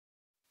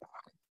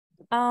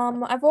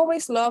 I've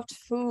always loved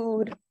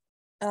food.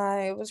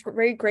 I was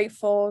very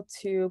grateful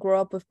to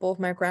grow up with both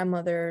my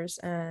grandmothers,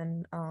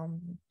 and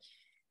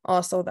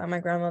also that my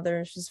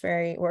grandmothers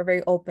were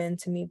very open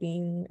to me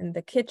being in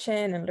the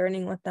kitchen and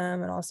learning with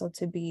them, and also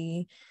to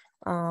be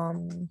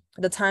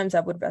the times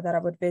that I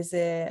would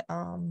visit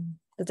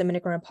the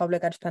Dominican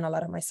Republic. I'd spend a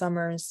lot of my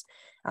summers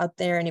out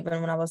there, and even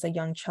when I was a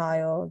young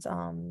child,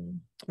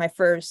 my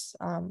first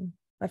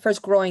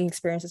growing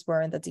experiences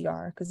were in the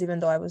DR, because even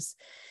though I was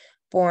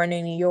born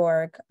in New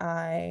York,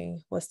 I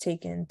was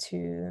taken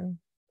to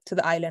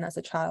the island as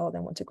a child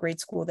and went to grade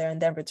school there,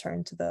 and then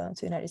returned to the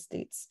United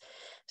States.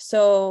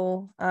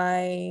 So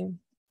I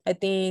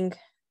think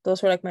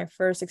those were like my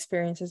first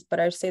experiences,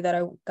 but I'd say that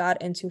I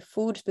got into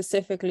food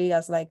specifically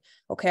as like,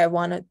 okay, I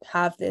want to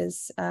have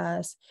this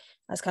as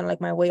kind of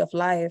like my way of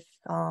life,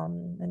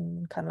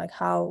 and kind of like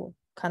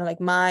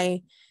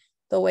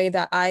the way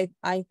that I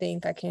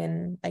think I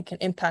can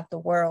impact the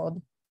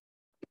world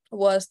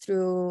was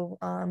through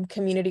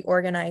community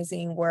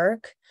organizing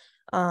work.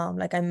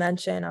 Like I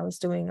mentioned, I was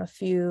doing a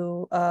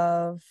few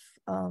of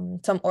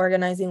some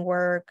organizing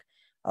work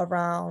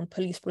around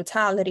police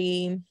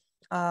brutality,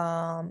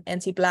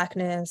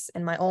 anti-Blackness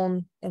in my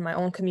own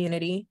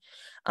community,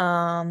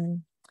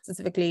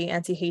 specifically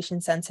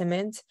anti-Haitian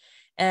sentiment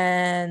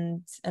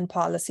and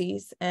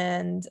policies.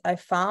 And I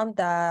found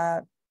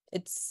that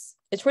it's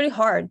really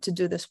hard to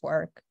do this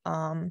work,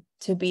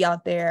 to be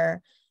out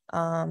there,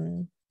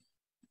 you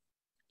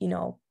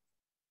know,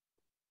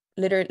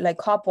 literally, like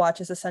cop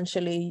watch is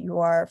essentially you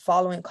are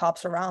following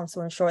cops around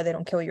to ensure they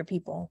don't kill your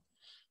people.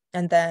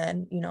 And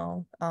then, you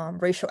know,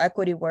 racial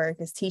equity work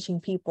is teaching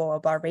people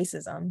about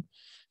racism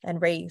and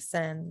race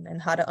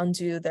and how to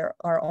undo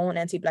our own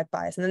anti-Black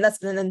bias. And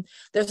then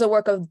there's a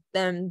work of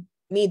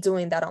me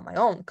doing that on my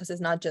own, because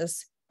it's not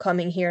just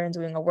coming here and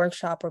doing a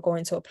workshop or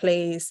going to a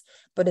place,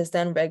 but it's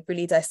then like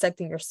really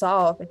dissecting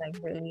yourself and like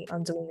really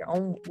undoing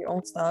your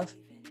own stuff.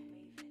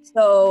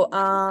 So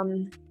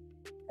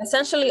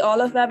essentially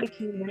all of that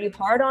became really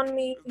hard on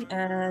me,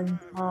 and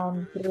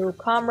through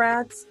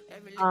comrades,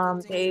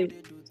 they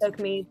took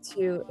me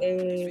to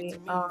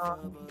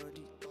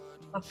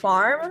a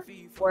farm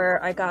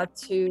where I got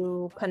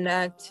to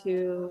connect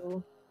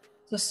to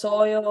the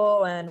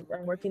soil and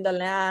working the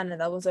land,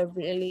 and that was a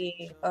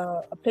really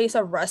a place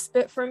of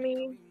respite for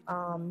me,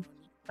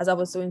 as I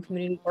was doing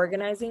community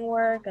organizing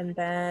work. And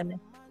then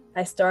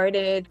I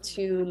started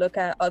to look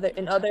at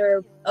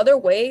other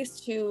ways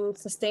to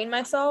sustain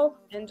myself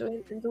in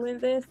doing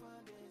this.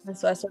 And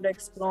so I started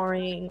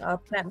exploring a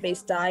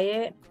plant-based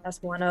diet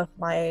as one of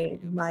my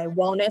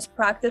wellness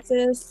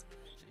practices.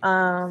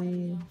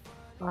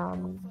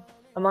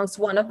 Amongst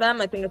one of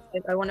them, I think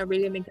I want to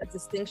really make that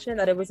distinction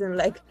that it wasn't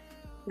like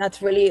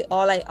that's really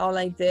all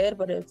I did.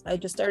 But I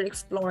just started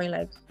exploring,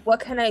 like, what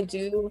can I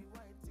do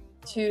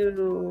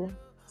to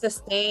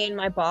sustain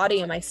my body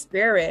and my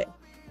spirit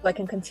so I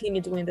can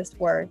continue doing this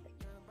work.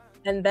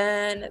 And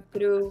then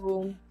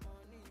through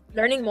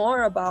learning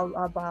more about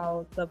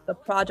the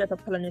project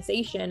of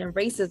colonization and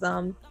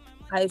racism,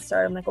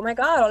 I'm like, oh my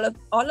God,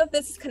 all of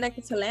this is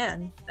connected to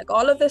land. Like,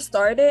 all of this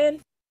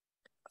started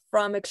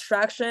from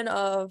extraction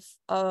of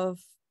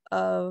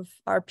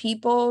our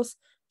peoples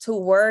to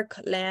work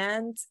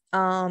land,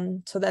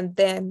 so then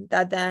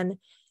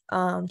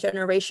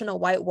generational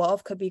white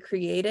wealth could be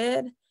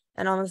created.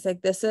 And I was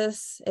like,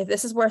 if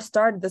this is where it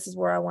started, this is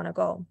where I want to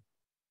go.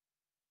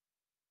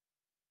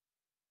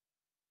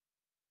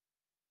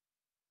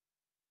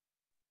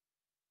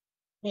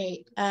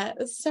 Hey,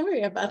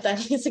 sorry about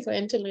that musical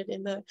interlude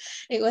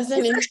it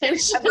wasn't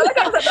intentional. I feel like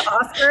I was at the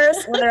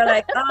Oscars when they're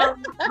like,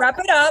 wrap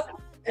it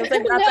up. It was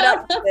like, wrap it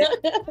up.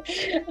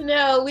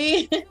 No,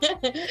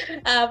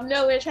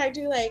 no, we're trying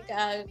to like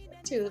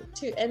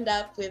to end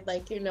up with,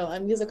 like, you know, a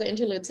musical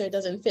interlude so it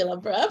doesn't feel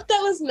abrupt.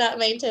 That was not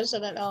my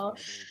intention at all.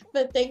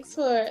 But thanks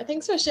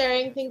for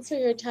sharing. Thanks for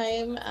your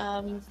time.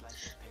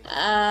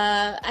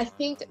 I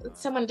think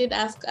someone did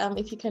ask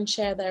if you can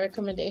share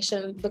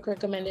the book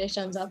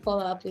recommendations. I'll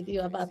follow up with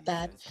you about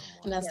that,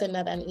 and I'll send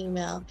out an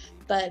email.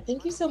 But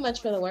thank you so much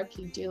for the work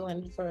you do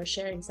and for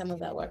sharing some of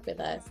that work with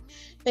us.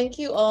 Thank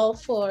you all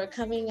for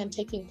coming and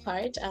taking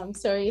part. I'm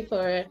sorry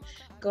for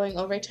going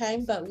over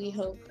time, but we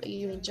hope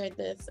you enjoyed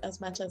this as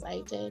much as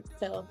I did.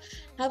 So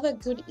have a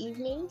good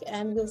evening,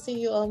 and we'll see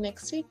you all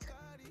next week.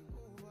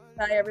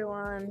 Bye,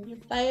 everyone.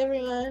 Bye,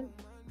 everyone.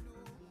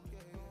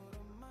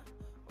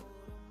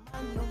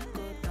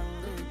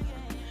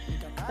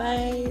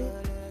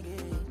 Bye.